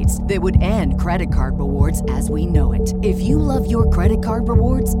mandates that would end credit card rewards as we know it. If you love your credit card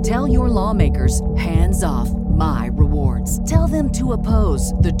rewards, tell your lawmakers, hands off my rewards. Tell them to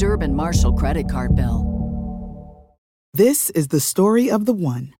oppose the Durbin-Marshall credit card bill. This is the story of the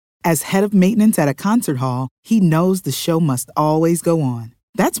one. As head of maintenance at a concert hall, he knows the show must always go on.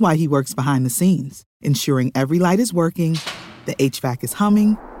 That's why he works behind the scenes, ensuring every light is working, the HVAC is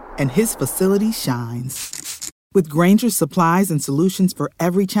humming, and his facility shines. With Grainger's supplies and solutions for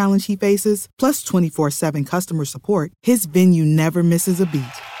every challenge he faces, plus 24/7 customer support, his venue never misses a beat.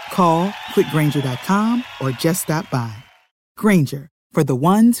 Call quickgrainger.com or just stop by. Grainger, for the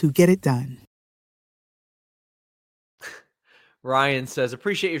ones who get it done. Ryan says,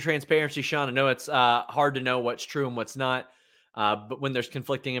 appreciate your transparency, Sean. I know it's hard to know what's true and what's not, but when there's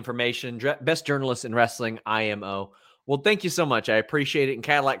conflicting information, best journalist in wrestling, IMO. Well, thank you so much. I appreciate it. And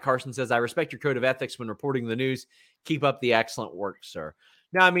Cadillac Carson says, I respect your code of ethics when reporting the news. Keep up the excellent work, sir.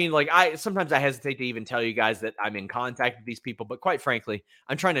 Now, I mean, like, sometimes I hesitate to even tell you guys that I'm in contact with these people, but quite frankly,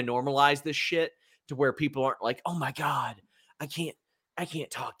 I'm trying to normalize this shit to where people aren't like, oh my God, I can't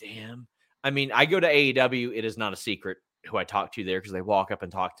talk to him. I mean, I go to AEW. It is not a secret who I talk to there because they walk up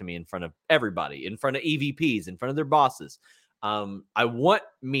and talk to me in front of everybody, in front of EVPs, in front of their bosses. I want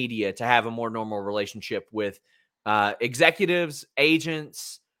media to have a more normal relationship with executives,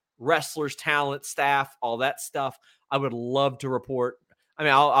 agents, wrestlers, talent, staff, all that stuff. I would love to report. I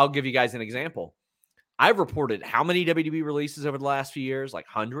mean, I'll give you guys an example. I've reported how many WWE releases over the last few years, like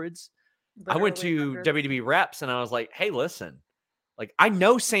hundreds. Literally I went to WWE reps and I was like, hey, listen, like, I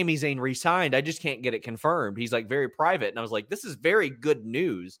know Sami Zayn re-signed. I just can't get it confirmed. He's like very private. And I was like, this is very good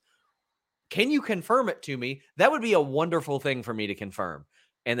news. Can you confirm it to me? That would be a wonderful thing for me to confirm.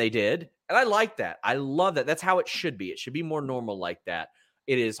 And they did. And I like that. I love that. That's how it should be. It should be more normal like that.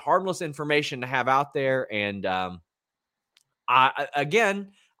 It is harmless information to have out there. And I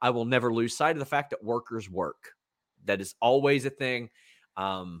will never lose sight of the fact that workers work. That is always a thing.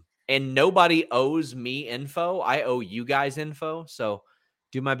 And nobody owes me info. I owe you guys info. So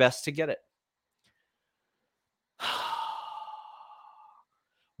do my best to get it.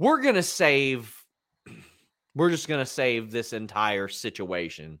 We're just going to save this entire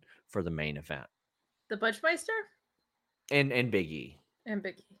situation for the main event. The Butchmeister? And Big E. And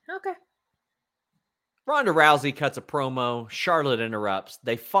Big E. Okay. Ronda Rousey cuts a promo. Charlotte interrupts.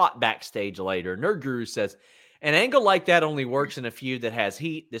 They fought backstage later. Nerd Guru says, an angle like that only works in a feud that has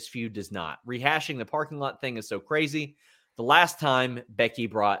heat. This feud does not. Rehashing the parking lot thing is so crazy. The last time Becky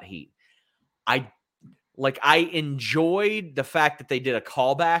brought heat. I enjoyed the fact that they did a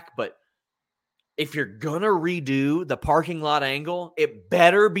callback, but if you're going to redo the parking lot angle, it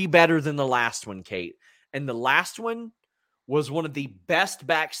better be better than the last one, Kate. And the last one was one of the best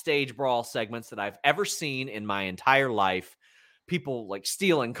backstage brawl segments that I've ever seen in my entire life. People like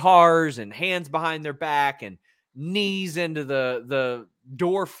stealing cars and hands behind their back and knees into the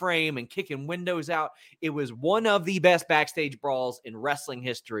door frame and kicking windows out. It was one of the best backstage brawls in wrestling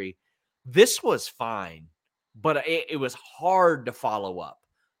history. This was fine, but it was hard to follow up.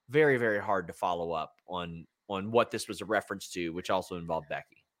 Very, very hard to follow up on what this was a reference to, which also involved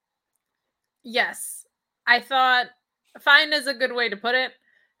Becky. Yes. I thought fine is a good way to put it.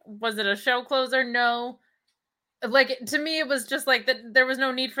 Was it a show closer? No. Like, to me, it was just like that. There was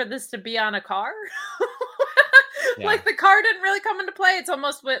no need for this to be on a car. Yeah. Like, the car didn't really come into play. It's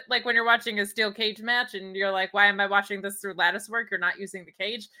almost like when you're watching a steel cage match and you're like, why am I watching this through lattice work? You're not using the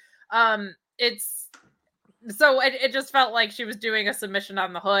cage. It just felt like she was doing a submission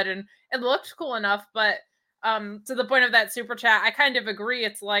on the hood, and it looked cool enough. But to the point of that super chat, I kind of agree.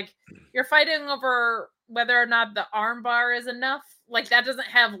 It's like you're fighting over whether or not the arm bar is enough. Like, that doesn't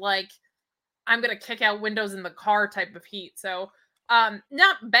have like, I'm going to kick out windows in the car type of heat. So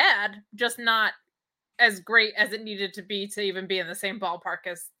not bad, just not as great as it needed to be even be in the same ballpark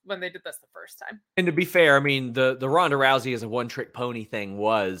as when they did this the first time. And to be fair, I mean, the Ronda Rousey as a one-trick pony thing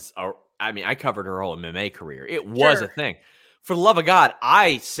was, I covered her whole MMA career. It was a thing. For the love of God,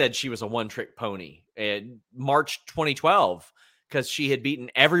 I said she was a one-trick pony in March 2012 because she had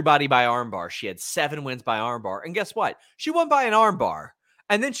beaten everybody by armbar. She had 7 wins by armbar. And guess what? She won by an armbar.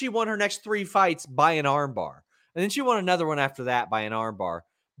 And then she won her next 3 fights by an armbar. And then she won another one after that by an armbar.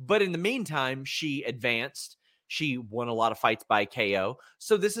 But in the meantime, she advanced. She won a lot of fights by KO.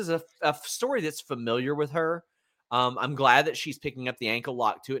 So this is a story that's familiar with her. I'm glad that she's picking up the ankle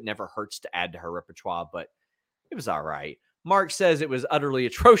lock too. It never hurts to add to her repertoire, but it was all right. Mark says it was utterly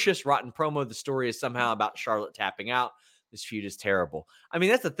atrocious, rotten promo. The story is somehow about Charlotte tapping out. This feud is terrible. I mean,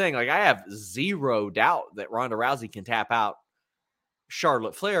 that's the thing. Like, I have zero doubt that Ronda Rousey can tap out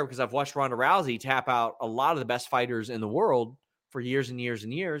Charlotte Flair because I've watched Ronda Rousey tap out a lot of the best fighters in the world for years and years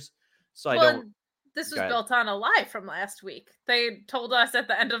and years. So this was built on a lie from last week. They told us at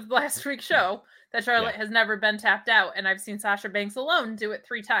the end of last week's show that Charlotte has never been tapped out. And I've seen Sasha Banks alone do it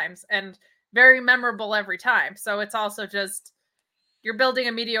 3 times and very memorable every time. So it's also just, you're building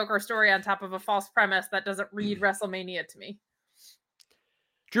a mediocre story on top of a false premise that doesn't read WrestleMania to me.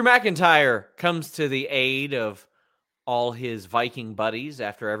 Drew McIntyre comes to the aid of all his Viking buddies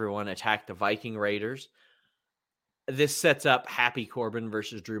after everyone attacked the Viking Raiders. This sets up Happy Corbin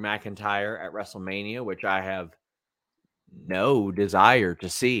versus Drew McIntyre at WrestleMania, which I have no desire to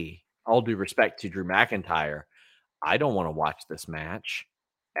see. All due respect to Drew McIntyre, I don't want to watch this match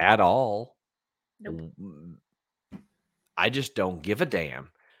at all. Nope. I just don't give a damn.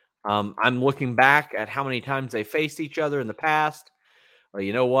 I'm looking back at how many times they faced each other in the past. Well,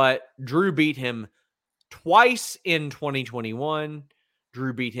 you know what? Drew beat him twice in 2021.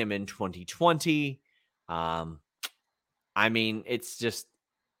 Drew beat him in 2020. I mean, it's just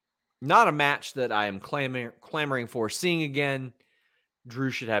not a match that I am clamoring for seeing again.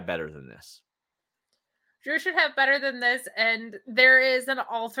 Drew should have better than this. Drew should have better than this, and there is an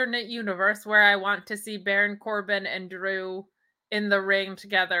alternate universe where I want to see Baron Corbin and Drew in the ring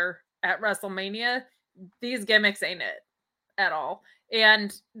together at WrestleMania. These gimmicks ain't it at all.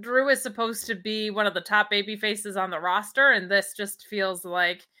 And Drew is supposed to be one of the top baby faces on the roster, and this just feels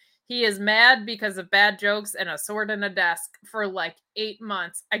like he is mad because of bad jokes and a sword in a desk for like 8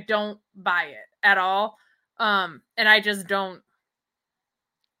 months. I don't buy it at all. And I just don't.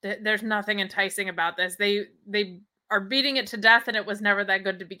 There's nothing enticing about this. They are beating it to death, and it was never that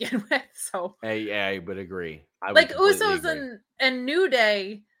good to begin with. So I would agree. Usos and New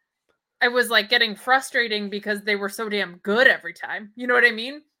Day it was like getting frustrating because they were so damn good every time. You know what I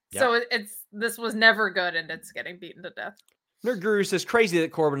mean? Yep. So this was never good, and it's getting beaten to death. Nerd Guru says, crazy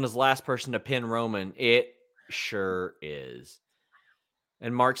that Corbin is the last person to pin Roman. It sure is.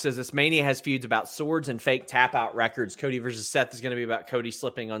 And Mark says, this Mania has feuds about swords and fake tap-out records. Cody versus Seth is going to be about Cody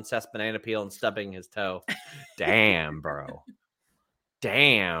slipping on Seth's banana peel and stubbing his toe. Damn, bro.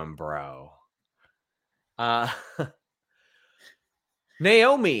 Damn, bro.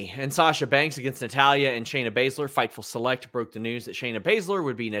 Naomi and Sasha Banks against Natalya and Shayna Baszler. Fightful Select broke the news that Shayna Baszler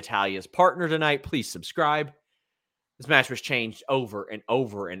would be Natalya's partner tonight. Please subscribe. This match was changed over and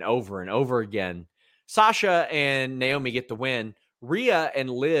over and over and over again. Sasha and Naomi get the win. Rhea and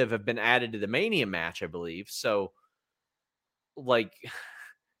Liv have been added to the Mania match, I believe. So, like,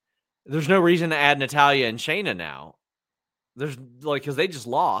 there's no reason to add Natalya and Shayna now. There's, like, because they just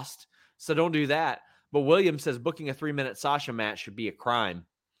lost. So don't do that. But Williams says booking a 3-minute Sasha match should be a crime.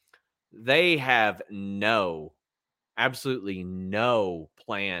 They have absolutely no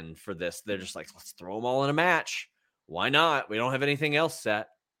plan for this. They're just like, let's throw them all in a match. Why not? We don't have anything else set.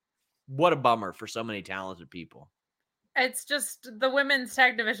 What a bummer for so many talented people. It's just the women's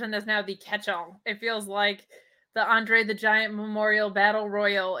tag division is now the catch-all. It feels like the Andre the Giant Memorial Battle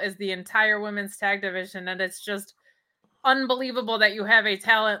Royal is the entire women's tag division. And it's just unbelievable that you have a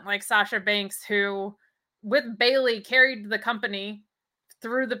talent like Sasha Banks who, with Bayley, carried the company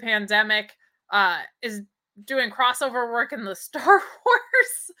through the pandemic, is doing crossover work in the Star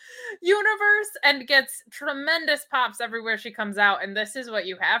Wars universe and gets tremendous pops everywhere she comes out. And this is what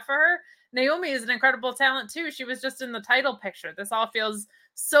you have for her. Naomi is an incredible talent too. She was just in the title picture. This all feels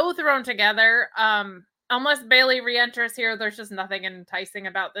so thrown together. Unless Bayley re-enters here, there's just nothing enticing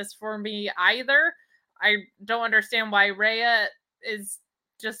about this for me either. I don't understand why Rhea is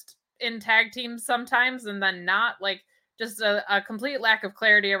just in tag teams sometimes and then not. Like, just a complete lack of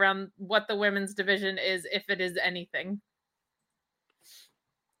clarity around what the women's division is, if it is anything.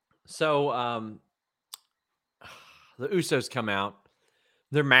 So the Usos come out.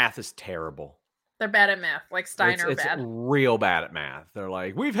 Their math is terrible. They're bad at math, like Steiner it's bad. Real bad at math. They're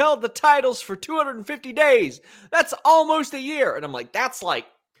like, we've held the titles for 250 days. That's almost a year. And I'm like, that's like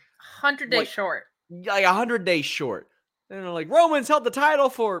 100 days short. Like 100 days short. And they're like, Roman's held the title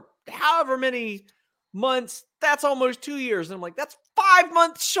for however many months. That's almost 2 years. And I'm like, that's 5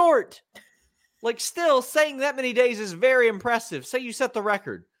 months short. Like, still saying that many days is very impressive. Say you set the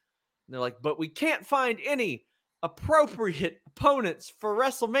record. And they're like, but we can't find any appropriate opponents for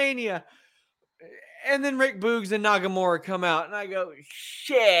WrestleMania. And then Rick Boogs and Nakamura come out. And I go,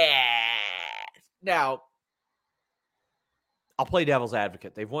 shit. Now, I'll play devil's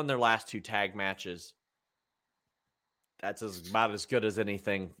advocate. They've won their last 2 tag matches. That's about as good as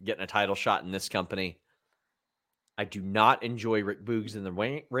anything getting a title shot in this company. I do not enjoy Rick Boogs in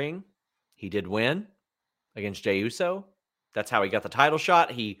the ring. He did win against Jey Uso. That's how he got the title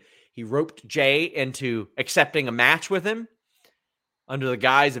shot. He roped Jey into accepting a match with him under the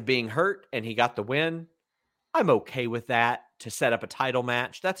guise of being hurt, and he got the win. I'm okay with that to set up a title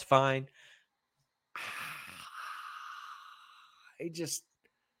match. That's fine.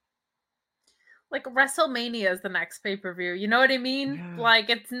 Like, WrestleMania is the next pay-per-view. You know what I mean? Yeah. Like,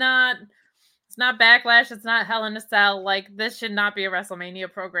 it's not Backlash. It's not Hell in a Cell. Like, this should not be a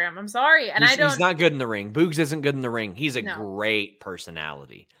WrestleMania program. I'm sorry. And he's not good in the ring. Boogs isn't good in the ring. He's a great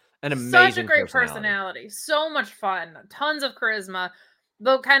personality. An amazing Such a great personality. So much fun. Tons of charisma.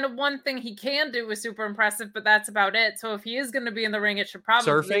 Though kind of one thing he can do is super impressive, but that's about it. So if he is going to be in the ring, it should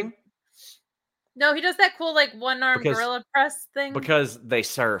probably... Surfing? No, he does that cool, like, one-arm gorilla press thing. Because they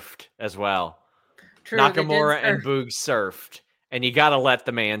surfed as well. True, Nakamura and Boogs surfed. And you got to let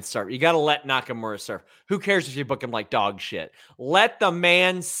the man surf. You got to let Nakamura surf. Who cares if you book him like dog shit? Let the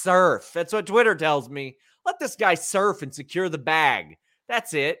man surf. That's what Twitter tells me. Let this guy surf and secure the bag.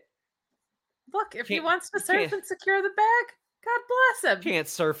 That's it. Look, if he wants to surf and secure the bag, God bless him. Can't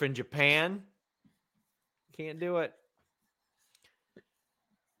surf in Japan. Can't do it.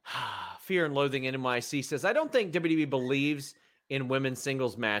 Fear and Loathing NYC says, I don't think WWE believes in women's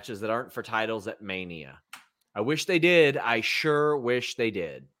singles matches that aren't for titles at Mania. I wish they did. I sure wish they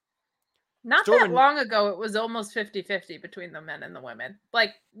did. Not that long ago, it was almost 50-50 between the men and the women.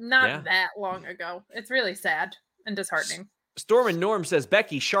 Like, not that long ago. It's really sad and disheartening. Storm and Norm says,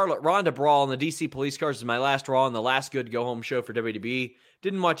 Becky, Charlotte, Ronda brawl on the DC police cars is my last Raw and the last good go-home show for WWE.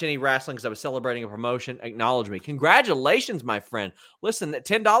 Didn't watch any wrestling because I was celebrating a promotion. Acknowledge me. Congratulations, my friend. Listen, that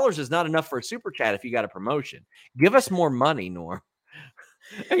 $10 is not enough for a super chat if you got a promotion. Give us more money, Norm.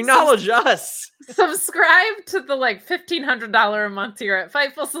 Acknowledge us. Subscribe to the like $1,500 a month here at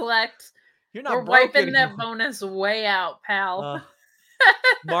Fightful Select. You're not We're wiping that bonus way out, pal.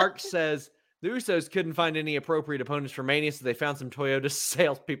 Mark says the Usos couldn't find any appropriate opponents for Mania, so they found some Toyota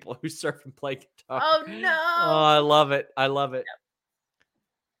salespeople who surf and play guitar. Oh no! Oh, I love it. I love it.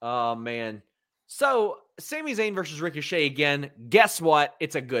 Yep. Oh man. So Sami Zayn versus Ricochet again. Guess what?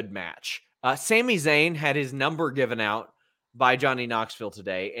 It's a good match. Sami Zayn had his number given out by Johnny Knoxville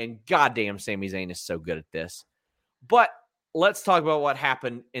today, and goddamn, Sami Zayn is so good at this. But let's talk about what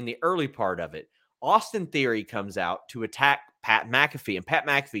happened in the early part of it. Austin Theory comes out to attack Pat McAfee, and Pat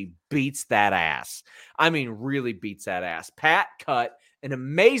McAfee beats that ass. I mean, really beats that ass. Pat cut an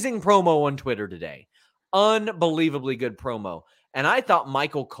amazing promo on Twitter today. Unbelievably good promo. And I thought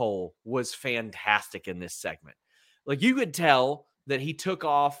Michael Cole was fantastic in this segment. Like, you could tell that he took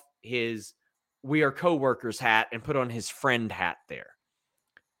off his "we are coworkers" hat and put on his friend hat there.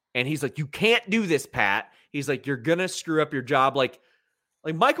 And he's like, you can't do this, Pat. He's like, you're going to screw up your job. Like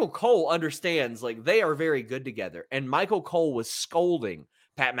Michael Cole understands, like, they are very good together. And Michael Cole was scolding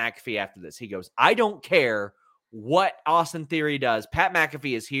Pat McAfee after this. He goes, I don't care what Austin Theory does. Pat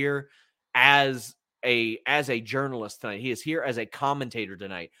McAfee is here as a journalist tonight. He is here as a commentator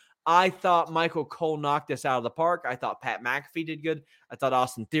tonight. I thought Michael Cole knocked us out of the park. I thought Pat McAfee did good. I thought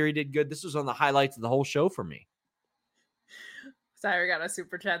Austin Theory did good. This was on the highlights of the whole show for me. Sorry, I got a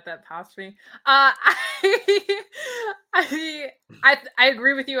super chat that popped me. I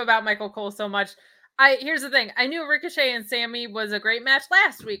agree with you about Michael Cole so much. Here's the thing. I knew Ricochet and Sami was a great match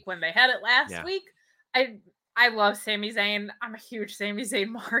last week when they had it last week. I love Sami Zayn. I'm a huge Sami Zayn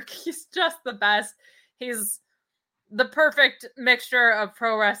mark. He's just the best. He's the perfect mixture of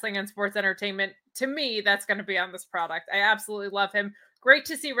pro wrestling and sports entertainment. To me, that's going to be on this product. I absolutely love him. Great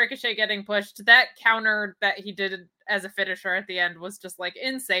to see Ricochet getting pushed. That counter that he did as a finisher at the end was just like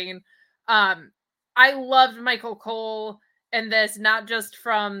insane. I loved Michael Cole in this, not just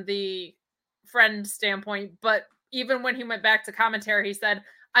from the friend standpoint, but even when he went back to commentary, he said,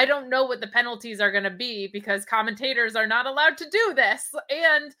 I don't know what the penalties are going to be because commentators are not allowed to do this.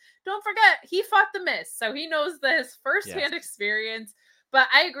 And don't forget, he fought The Miz, so he knows this firsthand experience. But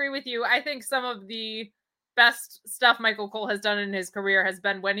I agree with you. I think some of the best stuff Michael Cole has done in his career has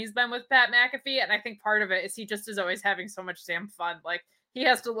been when he's been with Pat McAfee. And I think part of it is he just is always having so much damn fun. Like, he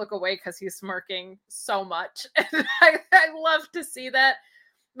has to look away because he's smirking so much. And I love to see that.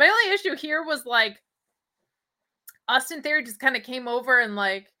 My only issue here was, like, Austin Theory just kind of came over and,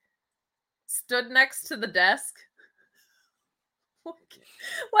 like, stood next to the desk.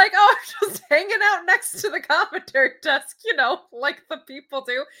 Like, oh, I'm just hanging out next to the commentary desk, you know, like the people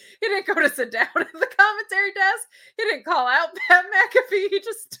do. He didn't go to sit down at the commentary desk. He didn't call out Pat McAfee. He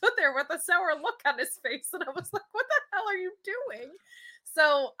just stood there with a sour look on his face. And I was like, what the hell are you doing?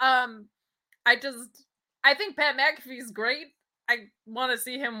 So, I think Pat McAfee's great. I want to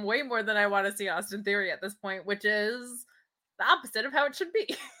see him way more than I want to see Austin Theory at this point, which is the opposite of how it should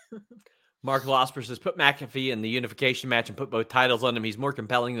be. Mark Losper says, put McAfee in the unification match and put both titles on him. He's more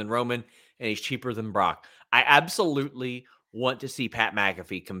compelling than Roman, and he's cheaper than Brock. I absolutely want to see Pat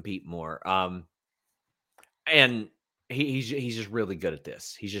McAfee compete more. And he's just really good at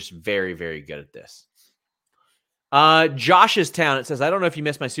this. He's just very, very good at this. Josh's Town, it says, I don't know if you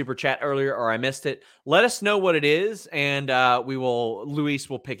missed my super chat earlier or I missed it. Let us know what it is, and Luis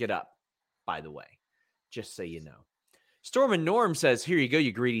will pick it up, by the way, just so you know. Storm and Norm says, here you go,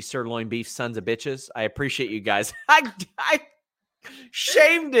 you greedy sirloin beef sons of bitches. I appreciate you guys. I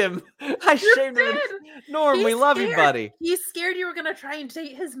shamed him. I shamed him. Norm, we love you, buddy. He's scared you were going to try and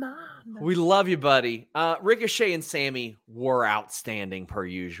date his mom. We love you, buddy. Ricochet and Sami were outstanding per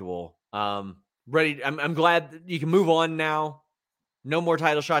usual. Ready. I'm glad that you can move on now. No more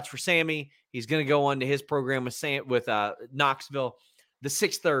title shots for Sami. He's going to go on to his program with Knoxville. The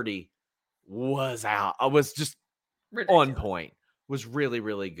 6:30 was out. I was just ridiculous. On point. Was really,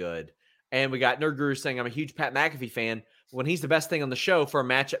 really good. And we got Nerd Guru saying, I'm a huge Pat McAfee fan. When he's the best thing on the show for a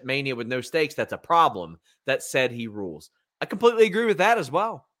match at Mania with no stakes, that's a problem. That said, he rules. I completely agree with that as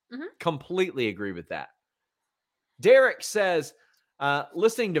well. Mm-hmm. Completely agree with that. Derek says,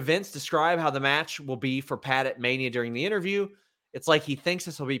 listening to Vince describe how the match will be for Pat at Mania during the interview, it's like he thinks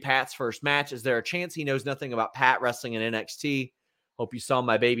this will be Pat's first match. Is there a chance he knows nothing about Pat wrestling in NXT? Hope you saw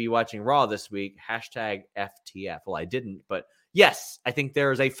my baby watching Raw this week. #FTF. Well, I didn't, but yes, I think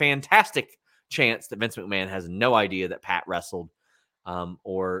there is a fantastic chance that Vince McMahon has no idea that Pat wrestled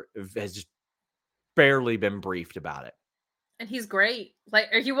or has just barely been briefed about it. And he's great.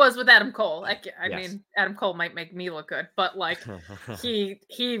 Like he was with Adam Cole. I mean, Adam Cole might make me look good, but like he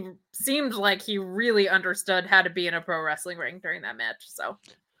seemed like he really understood how to be in a pro wrestling ring during that match. So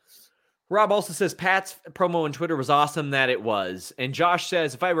Rob also says Pat's promo on Twitter was awesome. That it was. And Josh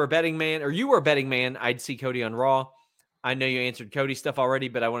says, if I were a betting man or you were a betting man, I'd see Cody on Raw. I know you answered Cody's stuff already,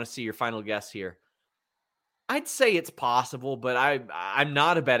 but I want to see your final guess here. I'd say it's possible, but I'm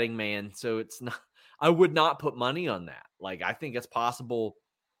not a betting man, so it's not. I would not put money on that. Like, I think it's possible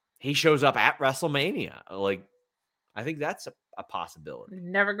he shows up at WrestleMania. Like, I think that's a possibility.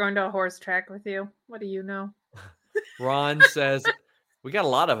 Never going to a horse track with you. What do you know? Ron says, we got a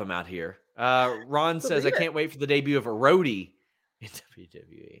lot of them out here. Ron says, I can't wait for the debut of a roadie in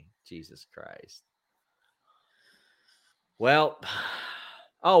WWE. Jesus Christ. Well,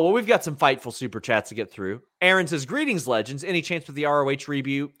 we've got some Fightful super chats to get through. Aaron says, greetings, legends. Any chance with the ROH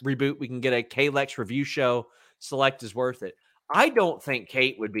reboot we can get a K-Lex review show? Select is worth it. I don't think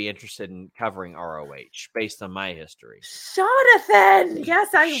Kate would be interested in covering ROH based on my history. Jonathan! Yes,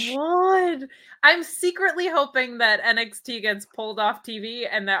 I would. I'm secretly hoping that NXT gets pulled off TV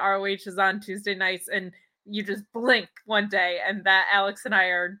and that ROH is on Tuesday nights and you just blink one day and that Alex and I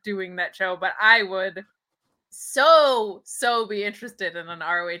are doing that show. But I would so be interested in an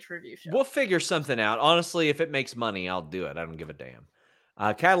ROH review show. We'll figure something out. Honestly, if it makes money, I'll do it. I don't give a damn.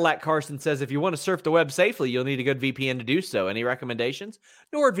 Cadillac Carson says, if you want to surf the web safely, you'll need a good VPN to do so. Any recommendations?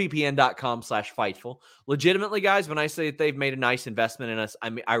 NordVPN.com/Fightful. Legitimately, guys, when I say that they've made a nice investment in us, I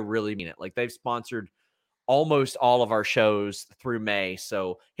mean, I really mean it. Like, they've sponsored almost all of our shows through May.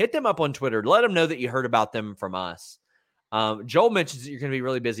 So hit them up on Twitter. Let them know that you heard about them from us. Joel mentions that you're going to be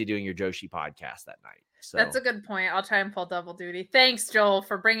really busy doing your Joshi podcast that night. So that's a good point. I'll try and pull double duty. Thanks, Joel,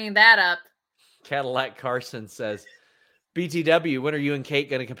 for bringing that up. Cadillac Carson says, BTW, when are you and Kate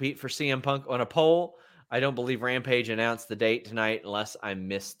going to compete for CM Punk on a poll? I don't believe Rampage announced the date tonight unless I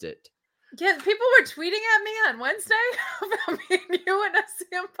missed it. Yeah, people were tweeting at me on Wednesday about me and you in a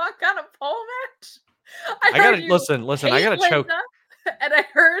CM Punk on a pole match. I gotta listen. I gotta choke. And I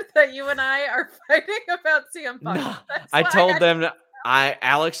heard that you and I are fighting about CM Punk. No, I told them that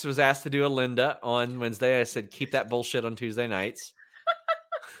Alex was asked to do a Linda on Wednesday. I said, keep that bullshit on Tuesday nights.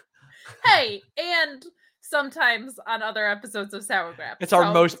 Hey, and sometimes on other episodes of Sour Grab. It's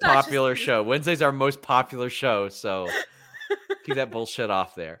our most popular show. Wednesday's our most popular show, so keep that bullshit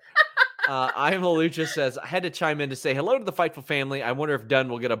off there. I am Lelucha says, I had to chime in to say hello to the Fightful family. I wonder if Dunn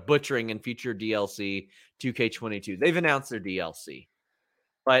will get a butchering in future DLC 2K22. They've announced their DLC.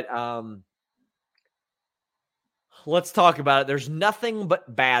 But let's talk about it. There's nothing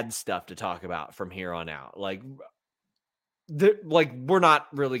but bad stuff to talk about from here on out. Like we're not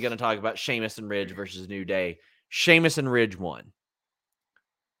really going to talk about Sheamus and Ridge versus New Day. Sheamus and Ridge won.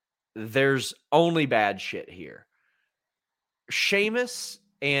 There's only bad shit here. Sheamus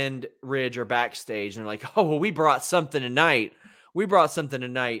and Ridge are backstage and they're like, oh, well, we brought something tonight.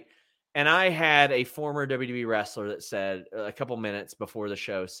 And I had a former WWE wrestler that said a couple minutes before the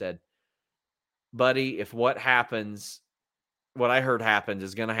show said, buddy, if what I heard happens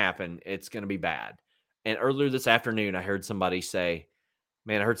is going to happen, it's going to be bad. And earlier this afternoon, I heard somebody say,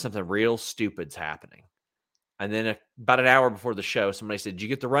 man, I heard something real stupid's happening. And then about an hour before the show, somebody said, did you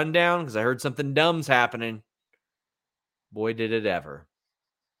get the rundown? Because I heard something dumb's happening. Boy, did it ever.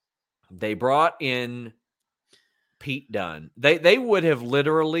 They brought in Pete Dunne. They would have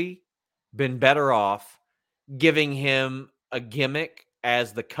literally been better off giving him a gimmick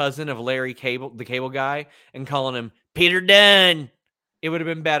as the cousin of Larry Cable, the cable guy, and calling him Peter Dunne. It would have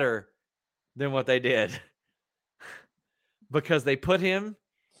been better than what they did. Because they put him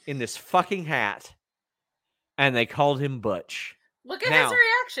in this fucking hat and they called him Butch. Look at his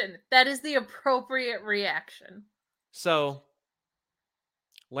reaction. That is the appropriate reaction. So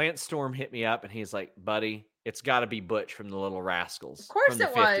Lance Storm hit me up and he's like, buddy, it's got to be Butch from the Little Rascals. Of course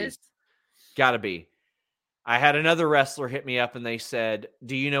it was. Got to be. I had another wrestler hit me up and they said,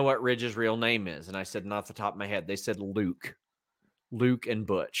 do you know what Ridge's real name is? And I said, not off the top of my head. They said Luke. Luke and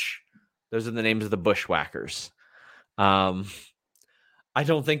Butch. Those are the names of the Bushwhackers. I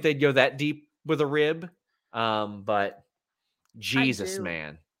don't think they'd go that deep with a rib. But Jesus,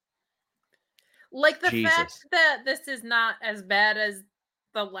 man. Like the fact that this is not as bad as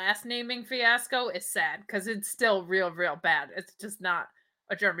the last naming fiasco is sad because it's still real bad. It's just not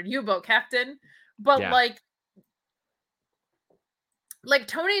a German U-boat captain. But like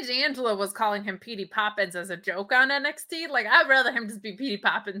Tony D'Angelo was calling him Petey Poppins as a joke on NXT. Like, I'd rather him just be Petey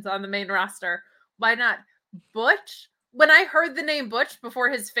Poppins on the main roster. Why not Butch? When I heard the name Butch before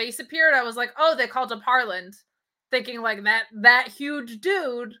his face appeared, I was like, oh, they called up Harland. Thinking like that huge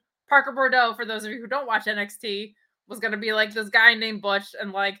dude, Parker Bordeaux, for those of you who don't watch NXT, was going to be like this guy named Butch.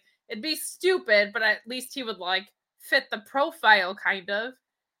 And like, it'd be stupid, but at least he would like fit the profile kind of.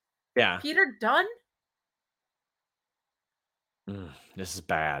 Yeah. Peter Dunne? This is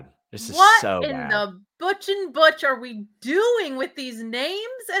bad. This is what so in bad. the Butch and Butch are we doing with these names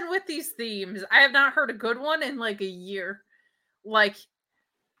and with these themes? I have not heard a good one in like a year. Like,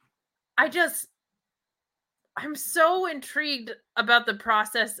 I'm so intrigued about the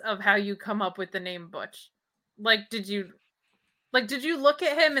process of how you come up with the name Butch. Like, did you look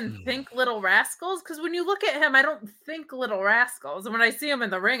at him and think Little Rascals? Because when you look at him, I don't think Little Rascals. And when I see him in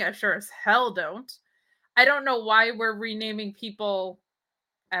the ring, I sure as hell don't. I don't know why we're renaming people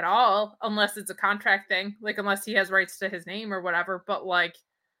at all, unless it's a contract thing, like unless he has rights to his name or whatever. But like,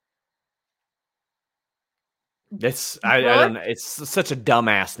 I don't know. It's such a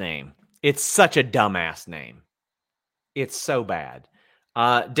dumbass name. It's such a dumbass name. It's so bad.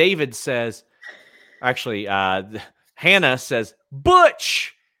 David says, actually, Hannah says,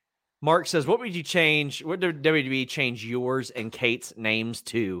 Butch. Mark says, what would you change? What did WWE change yours and Kate's names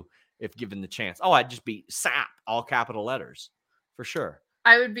to if given the chance? Oh, I'd just be SAP, all capital letters, for sure.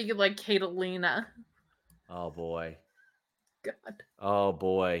 I would be like Catalina. Oh, boy. God. Oh,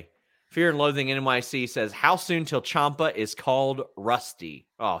 boy. Fear and Loathing NYC says, how soon till Ciampa is called Rusty?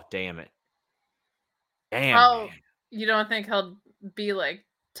 Oh, damn it. Damn. Oh, man. you don't think he'll be like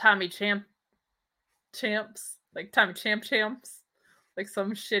Tommy Champs? Like Tommy Champs? Like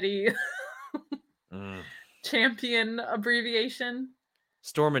some shitty champion abbreviation?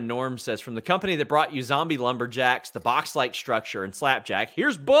 Storm and Norm says, from the company that brought you Zombie Lumberjacks, the box-like structure, and Slapjack,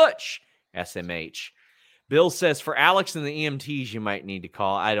 here's Butch, SMH. Bill says, for Alex and the EMTs, you might need to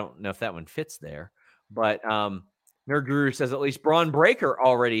call. I don't know if that one fits there. But Nerd Guru says, at least Braun Breaker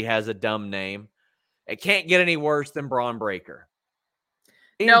already has a dumb name. It can't get any worse than Braun Breaker.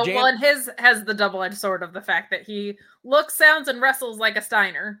 No, well, and his has the double-edged sword of the fact that he looks, sounds, and wrestles like a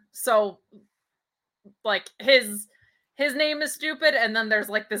Steiner. So, like, his name is stupid, and then there's,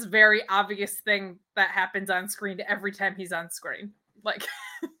 like, this very obvious thing that happens on screen every time he's on screen. Like,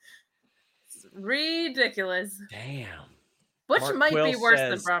 it's ridiculous. Damn. Butch Mark might Quill be worse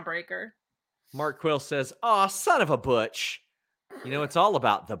says, than Braun Breaker. Mark Quill says, oh, son of a Butch. You know, it's all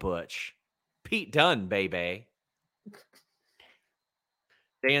about the Butch. Pete Dunne, baby.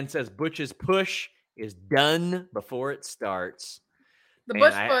 Dan says, Butch's push is done before it starts. The Man,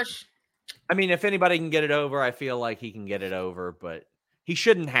 Butch push. I mean, if anybody can get it over, I feel like he can get it over, but he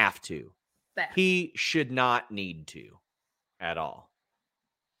shouldn't have to. He should not need to at all.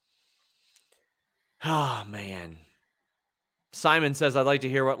 Oh, man. Simon says, I'd like to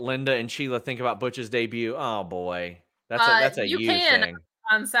hear what Linda and Sheila think about Butch's debut. Oh, boy. That's a you thing.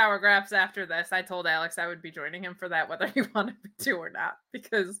 On Sour Graps after this, I told Alex I would be joining him for that, whether he wanted me to or not,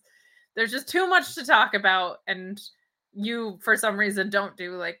 because there's just too much to talk about, and you, for some reason, don't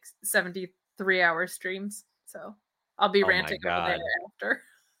do like 73-hour streams, so I'll be ranting over there after.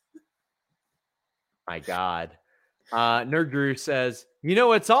 My God. Nerd Guru says, you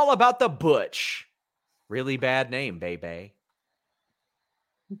know, it's all about the Butch. Really bad name, baby.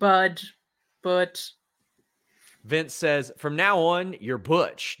 Butch. Vince says, from now on, you're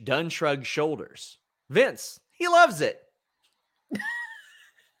Butch. Dunn shrugs shoulders. Vince, he loves it.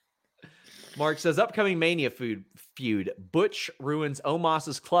 Mark says, upcoming Mania feud. Butch ruins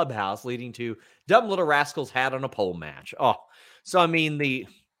Omos's clubhouse, leading to Dumb Little Rascals hat on a pole match. Oh, so I mean, the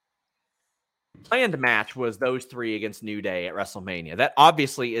planned match was those three against New Day at WrestleMania. That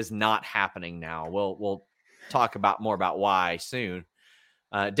obviously is not happening now. We'll talk more about why soon.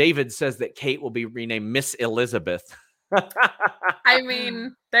 David says that Kate will be renamed Miss Elizabeth. I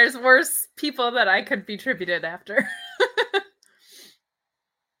mean, there's worse people that I could be tributed after.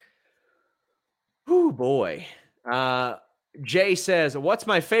 Oh, boy. Jay says, what's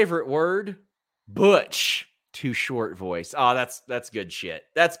my favorite word? Butch. Too short voice. Oh, that's good shit.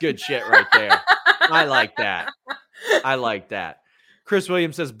 That's good shit right there. I like that. Chris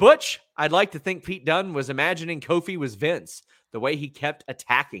Williams says, Butch, I'd like to think Pete Dunne was imagining Kofi was Vince, the way he kept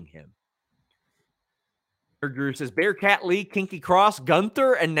attacking him. Guru says, Bearcat Lee, Kinky Cross,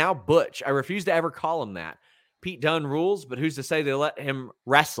 Gunther, and now Butch. I refuse to ever call him that. Pete Dunne rules, but who's to say they let him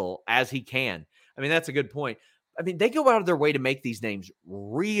wrestle as he can? I mean, that's a good point. I mean, they go out of their way to make these names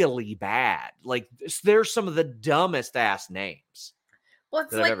really bad. Like, they're some of the dumbest ass names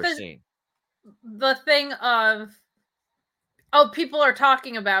that I've ever seen. The thing of, people are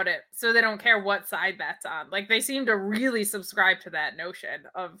talking about it, so they don't care what side that's on. Like, they seem to really subscribe to that notion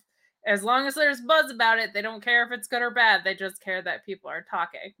of, as long as there's buzz about it, they don't care if it's good or bad. They just care that people are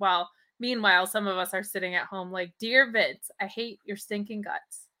talking. Well, meanwhile, some of us are sitting at home like, dear Vince, I hate your stinking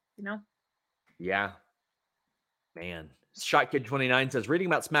guts. You know? Yeah. Man. ShotKid29 says, reading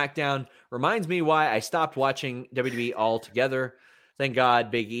about SmackDown reminds me why I stopped watching WWE altogether. Thank God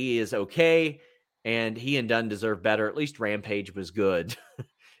Big E is okay, and he and Dunn deserve better. At least Rampage was good.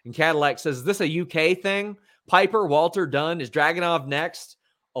 And Cadillac says, is this a UK thing? Piper, Walter, Dunn, is Dragunov next?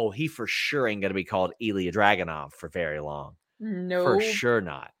 Oh, he for sure ain't going to be called Ilya Dragunov for very long. No. For sure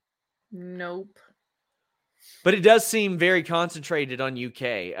not. Nope. But it does seem very concentrated on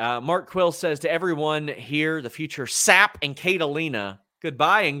UK. Mark Quill says to everyone here, the future Sap and Catalina,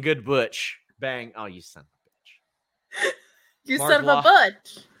 goodbye and good Butch. Bang. Oh, you son of a bitch. You son of a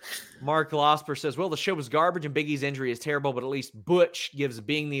Butch. Mark Losper says, well, the show was garbage and Big E's injury is terrible, but at least Butch gives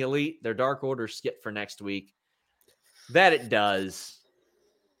Being the Elite their Dark Order skip for next week. That it does.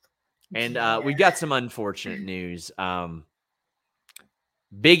 And we've got some unfortunate news.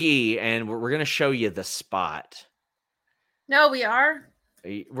 Big E, and we're going to show you the spot. No, we are.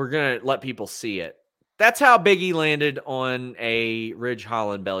 We're going to let people see it. That's how Big E landed on a Ridge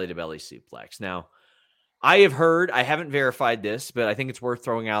Holland belly-to-belly suplex. Now, I have heard, I haven't verified this, but I think it's worth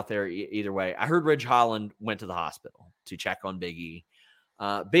throwing out there either way. I heard Ridge Holland went to the hospital to check on Big E.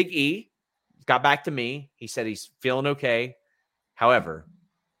 Big E got back to me. He said he's feeling okay. However,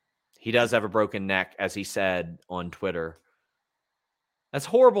 he does have a broken neck, as he said on Twitter. That's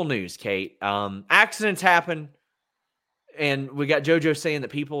horrible news, Kate. Accidents happen. And we got JoJo saying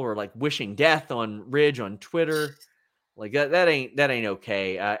that people were like wishing death on Ridge on Twitter. Like that ain't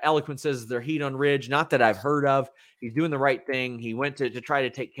okay. Eloquent says they're heat on Ridge. Not that I've heard of. He's doing the right thing. He went to try to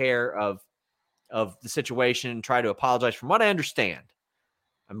take care of the situation, try to apologize. From what I understand,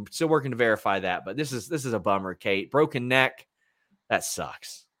 I'm still working to verify that. But this is a bummer, Kate. Broken neck. That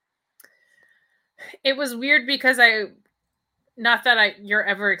sucks. It was weird because you're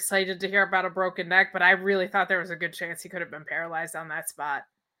ever excited to hear about a broken neck, but I really thought there was a good chance he could have been paralyzed on that spot.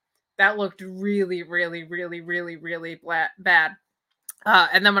 That looked really, really, really, really, really bad.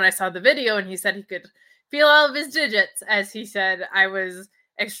 And then when I saw the video and he said he could feel all of his digits, as he said, I was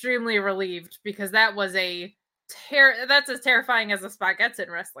extremely relieved because that was that's as terrifying as a spot gets in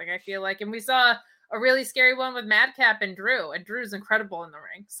wrestling, I feel like. And we saw a really scary one with Madcap and Drew, and Drew's incredible in the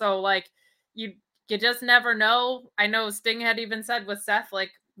ring. So like you just never know. I know Sting had even said with Seth,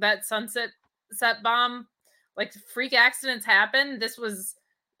 like that sunset bomb, like freak accidents happen. This was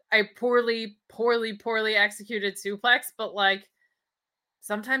a poorly executed suplex, but like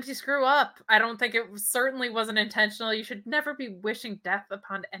sometimes you screw up. I don't think certainly wasn't intentional. You should never be wishing death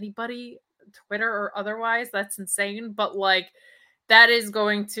upon anybody, Twitter or otherwise. That's insane. But like that is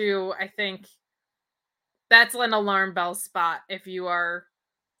going to, I think that's an alarm bell spot if you are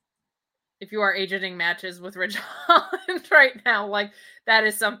agenting matches with Ridge Holland right now. Like that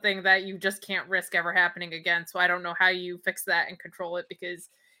is something that you just can't risk ever happening again. So I don't know how you fix that and control it, because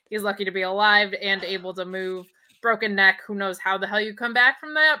he's lucky to be alive and able to move. Broken neck, who knows how the hell you come back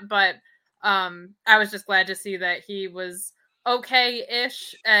from that. But I was just glad to see that he was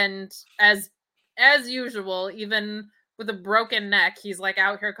okay-ish. And as usual, even with a broken neck, he's like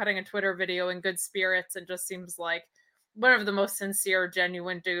out here cutting a Twitter video in good spirits and just seems like one of the most sincere,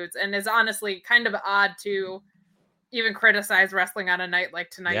 genuine dudes, and is honestly kind of odd to even criticize wrestling on a night like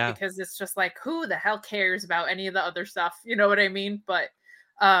tonight, because it's just like, who the hell cares about any of the other stuff? You know what I mean? But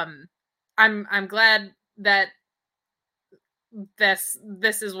I'm glad that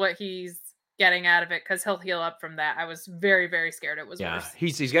this is what he's getting out of it, because he'll heal up from that. I was very, very scared it was worse.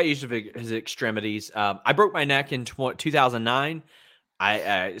 He's got used to his extremities. I broke my neck in 2009.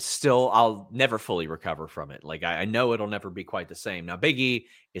 I'll never fully recover from it. Like I know it'll never be quite the same. Now, Big E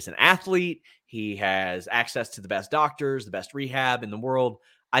is an athlete. He has access to the best doctors, the best rehab in the world.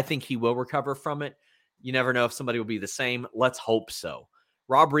 I think he will recover from it. You never know if somebody will be the same. Let's hope so.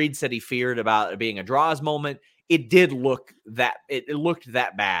 Rob Reed said he feared about it being a Draws moment. It did look it looked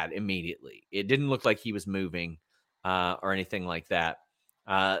that bad immediately. It didn't look like he was moving or anything like that.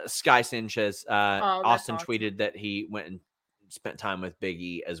 Sky Sanchez, Austin tweeted that he went and spent time with Big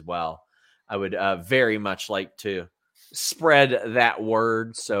E as well. I would very much like to spread that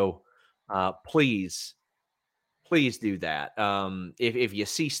word. So please do that. If you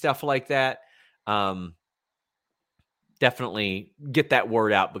see stuff like that, definitely get that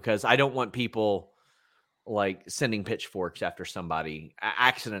word out, because I don't want people like sending pitchforks after somebody.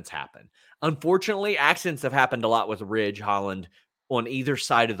 Accidents happen. Unfortunately, accidents have happened a lot with Ridge Holland on either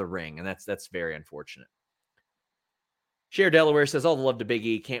side of the ring, and that's very unfortunate. Cher Delaware says, all the love to Big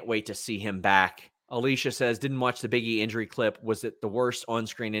E. Can't wait to see him back. Alicia says, didn't watch the Big E injury clip. Was it the worst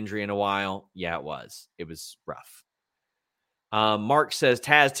on-screen injury in a while? Yeah, it was. It was rough. Mark says,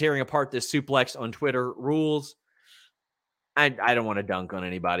 Taz tearing apart this suplex on Twitter rules. I don't want to dunk on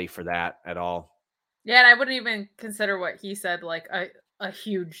anybody for that at all. Yeah, and I wouldn't even consider what he said like a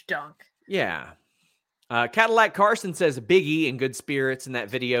huge dunk. Yeah. Cadillac Carson says Big E in good spirits in that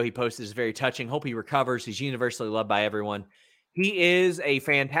video he posted is very touching. Hope he recovers. He's universally loved by everyone. He is a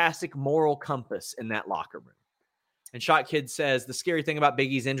fantastic moral compass in that locker room. And Shot Kid says, the scary thing about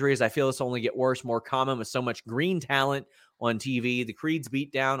Big E's injury is I feel this only get worse, more common with so much green talent on TV. The Creed's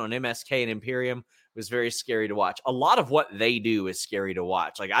beatdown on MSK and Imperium was very scary to watch. A lot of what they do is scary to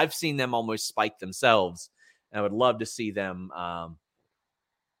watch. Like, I've seen them almost spike themselves, and I would love to see them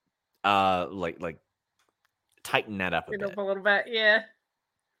like tighten that up a bit. A little bit, yeah.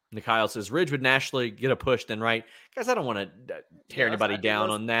 Nikyle says, Ridge would naturally get a push then, right? Guys, I don't want to tear anybody down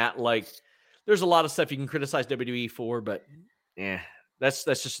on that. Like, there's a lot of stuff you can criticize WWE for, but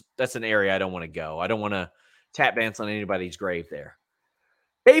that's an area I don't want to go. I don't want to tap dance on anybody's grave there.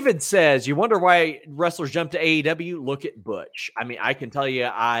 David says, you wonder why wrestlers jump to AEW? Look at Butch. I mean, I can tell you,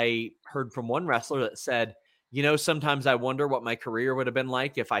 I heard from one wrestler that said, sometimes I wonder what my career would have been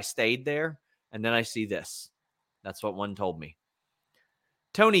like if I stayed there. And then I see this. That's what one told me.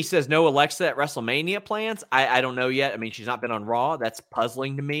 Tony says, no Alexa at WrestleMania plans. I don't know yet. I mean, she's not been on Raw. That's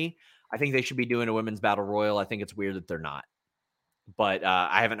puzzling to me. I think they should be doing a women's battle royal. I think it's weird that they're not. But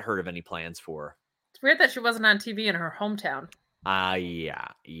I haven't heard of any plans for her. It's weird that she wasn't on TV in her hometown.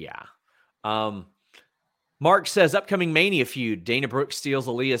 Yeah. Mark says, upcoming Mania feud. Dana Brooke steals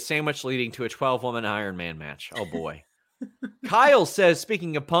Aaliyah's sandwich, leading to a 12-woman Iron Man match. Oh, boy. Kyle says,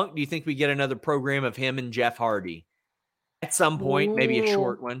 speaking of Punk, do you think we get another program of him and Jeff Hardy? At some point, maybe a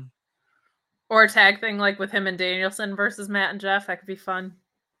short one. Or a tag thing like with him and Danielson versus Matt and Jeff. That could be fun.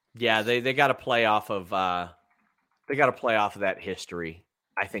 Yeah, they got to play off of that history.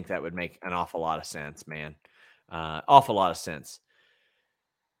 I think that would make an awful lot of sense, man. Awful lot of sense.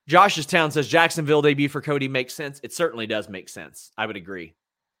 Josh's Town says Jacksonville debut for Cody makes sense. It certainly does make sense. I would agree.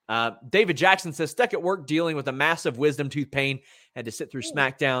 David Jackson says, stuck at work dealing with a massive wisdom tooth pain. Had to sit through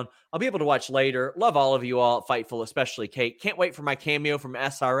SmackDown. I'll be able to watch later. Love all of you all at Fightful, especially Kate. Can't wait for my cameo from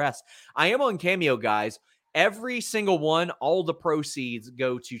SRS. I am on Cameo, guys. Every single one, all the proceeds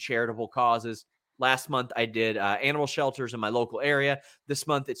go to charitable causes. Last month, I did animal shelters in my local area. This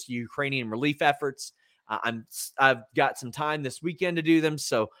month, it's Ukrainian relief efforts. I've got some time this weekend to do them,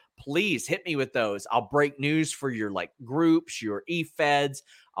 so please hit me with those. I'll break news for your groups, your e-feds.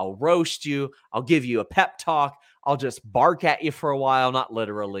 I'll roast you. I'll give you a pep talk. I'll just bark at you for a while, not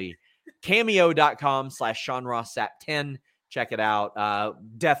literally. Cameo.com/SeanRossSap10. Check it out.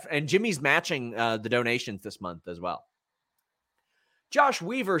 And Jimmy's matching the donations this month as well. Josh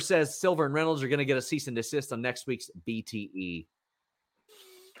Weaver says Silver and Reynolds are going to get a cease and desist on next week's BTE.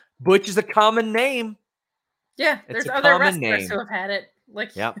 Butch is a common name. Yeah, there's other wrestlers who have had it.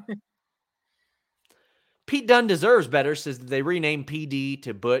 Yep. Pete Dunne deserves better, says they renamed PD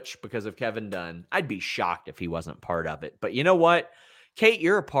to Butch because of Kevin Dunn. I'd be shocked if he wasn't part of it. But you know what? Kate,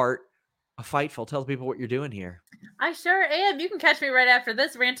 you're a part of Fightful. Tell people what you're doing here. I sure am. You can catch me right after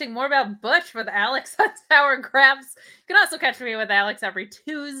this ranting more about Butch with Alex on Sour Grabs. You can also catch me with Alex every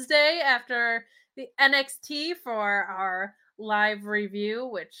Tuesday after the NXT for our live review,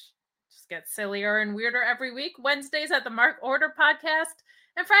 which just gets sillier and weirder every week. Wednesdays at the Mark Order podcast,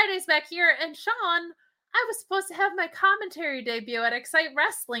 and Fridays back here. And Sean, I was supposed to have my commentary debut at Excite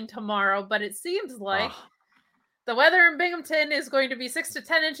Wrestling tomorrow, but it seems like the weather in Binghamton is going to be 6 to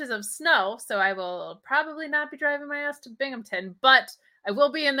 10 inches of snow, so I will probably not be driving my ass to Binghamton, but I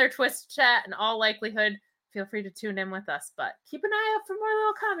will be in their Twist chat in all likelihood. Feel free to tune in with us, but keep an eye out for more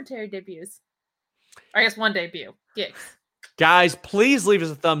little commentary debuts. Or I guess one debut. Gigs. Guys, please leave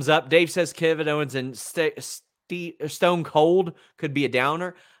us a thumbs up. Dave says Kevin Owens and Stone Cold could be a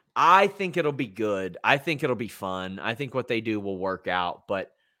downer. I think it'll be good. I think it'll be fun. I think what they do will work out.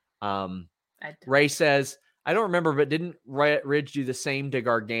 But Ray says, I don't remember, but didn't Ridge do the same to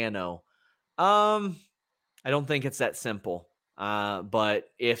Gargano? I don't think it's that simple. But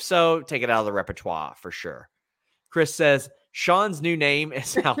if so, take it out of the repertoire for sure. Chris says, Sean's new name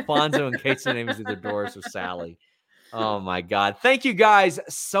is Alfonso and Kate's name is either Doris or Sally. Oh, my God. Thank you guys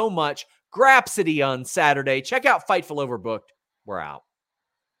so much. Grapsity on Saturday. Check out Fightful Overbooked. We're out.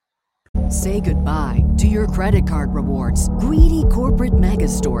 Say goodbye to your credit card rewards. Greedy corporate mega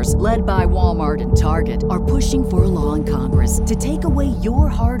stores, led by Walmart and Target, are pushing for a law in Congress to take away your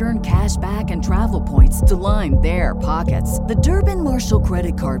hard-earned cash back and travel points to line their pockets. The Durbin-Marshall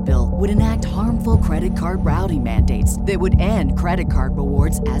credit card bill would enact harmful credit card routing mandates that would end credit card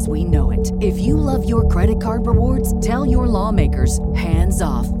rewards as we know it. If you love your credit card rewards, tell your lawmakers, hands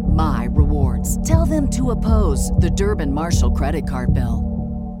off my rewards. Tell them to oppose the Durbin-Marshall credit card bill.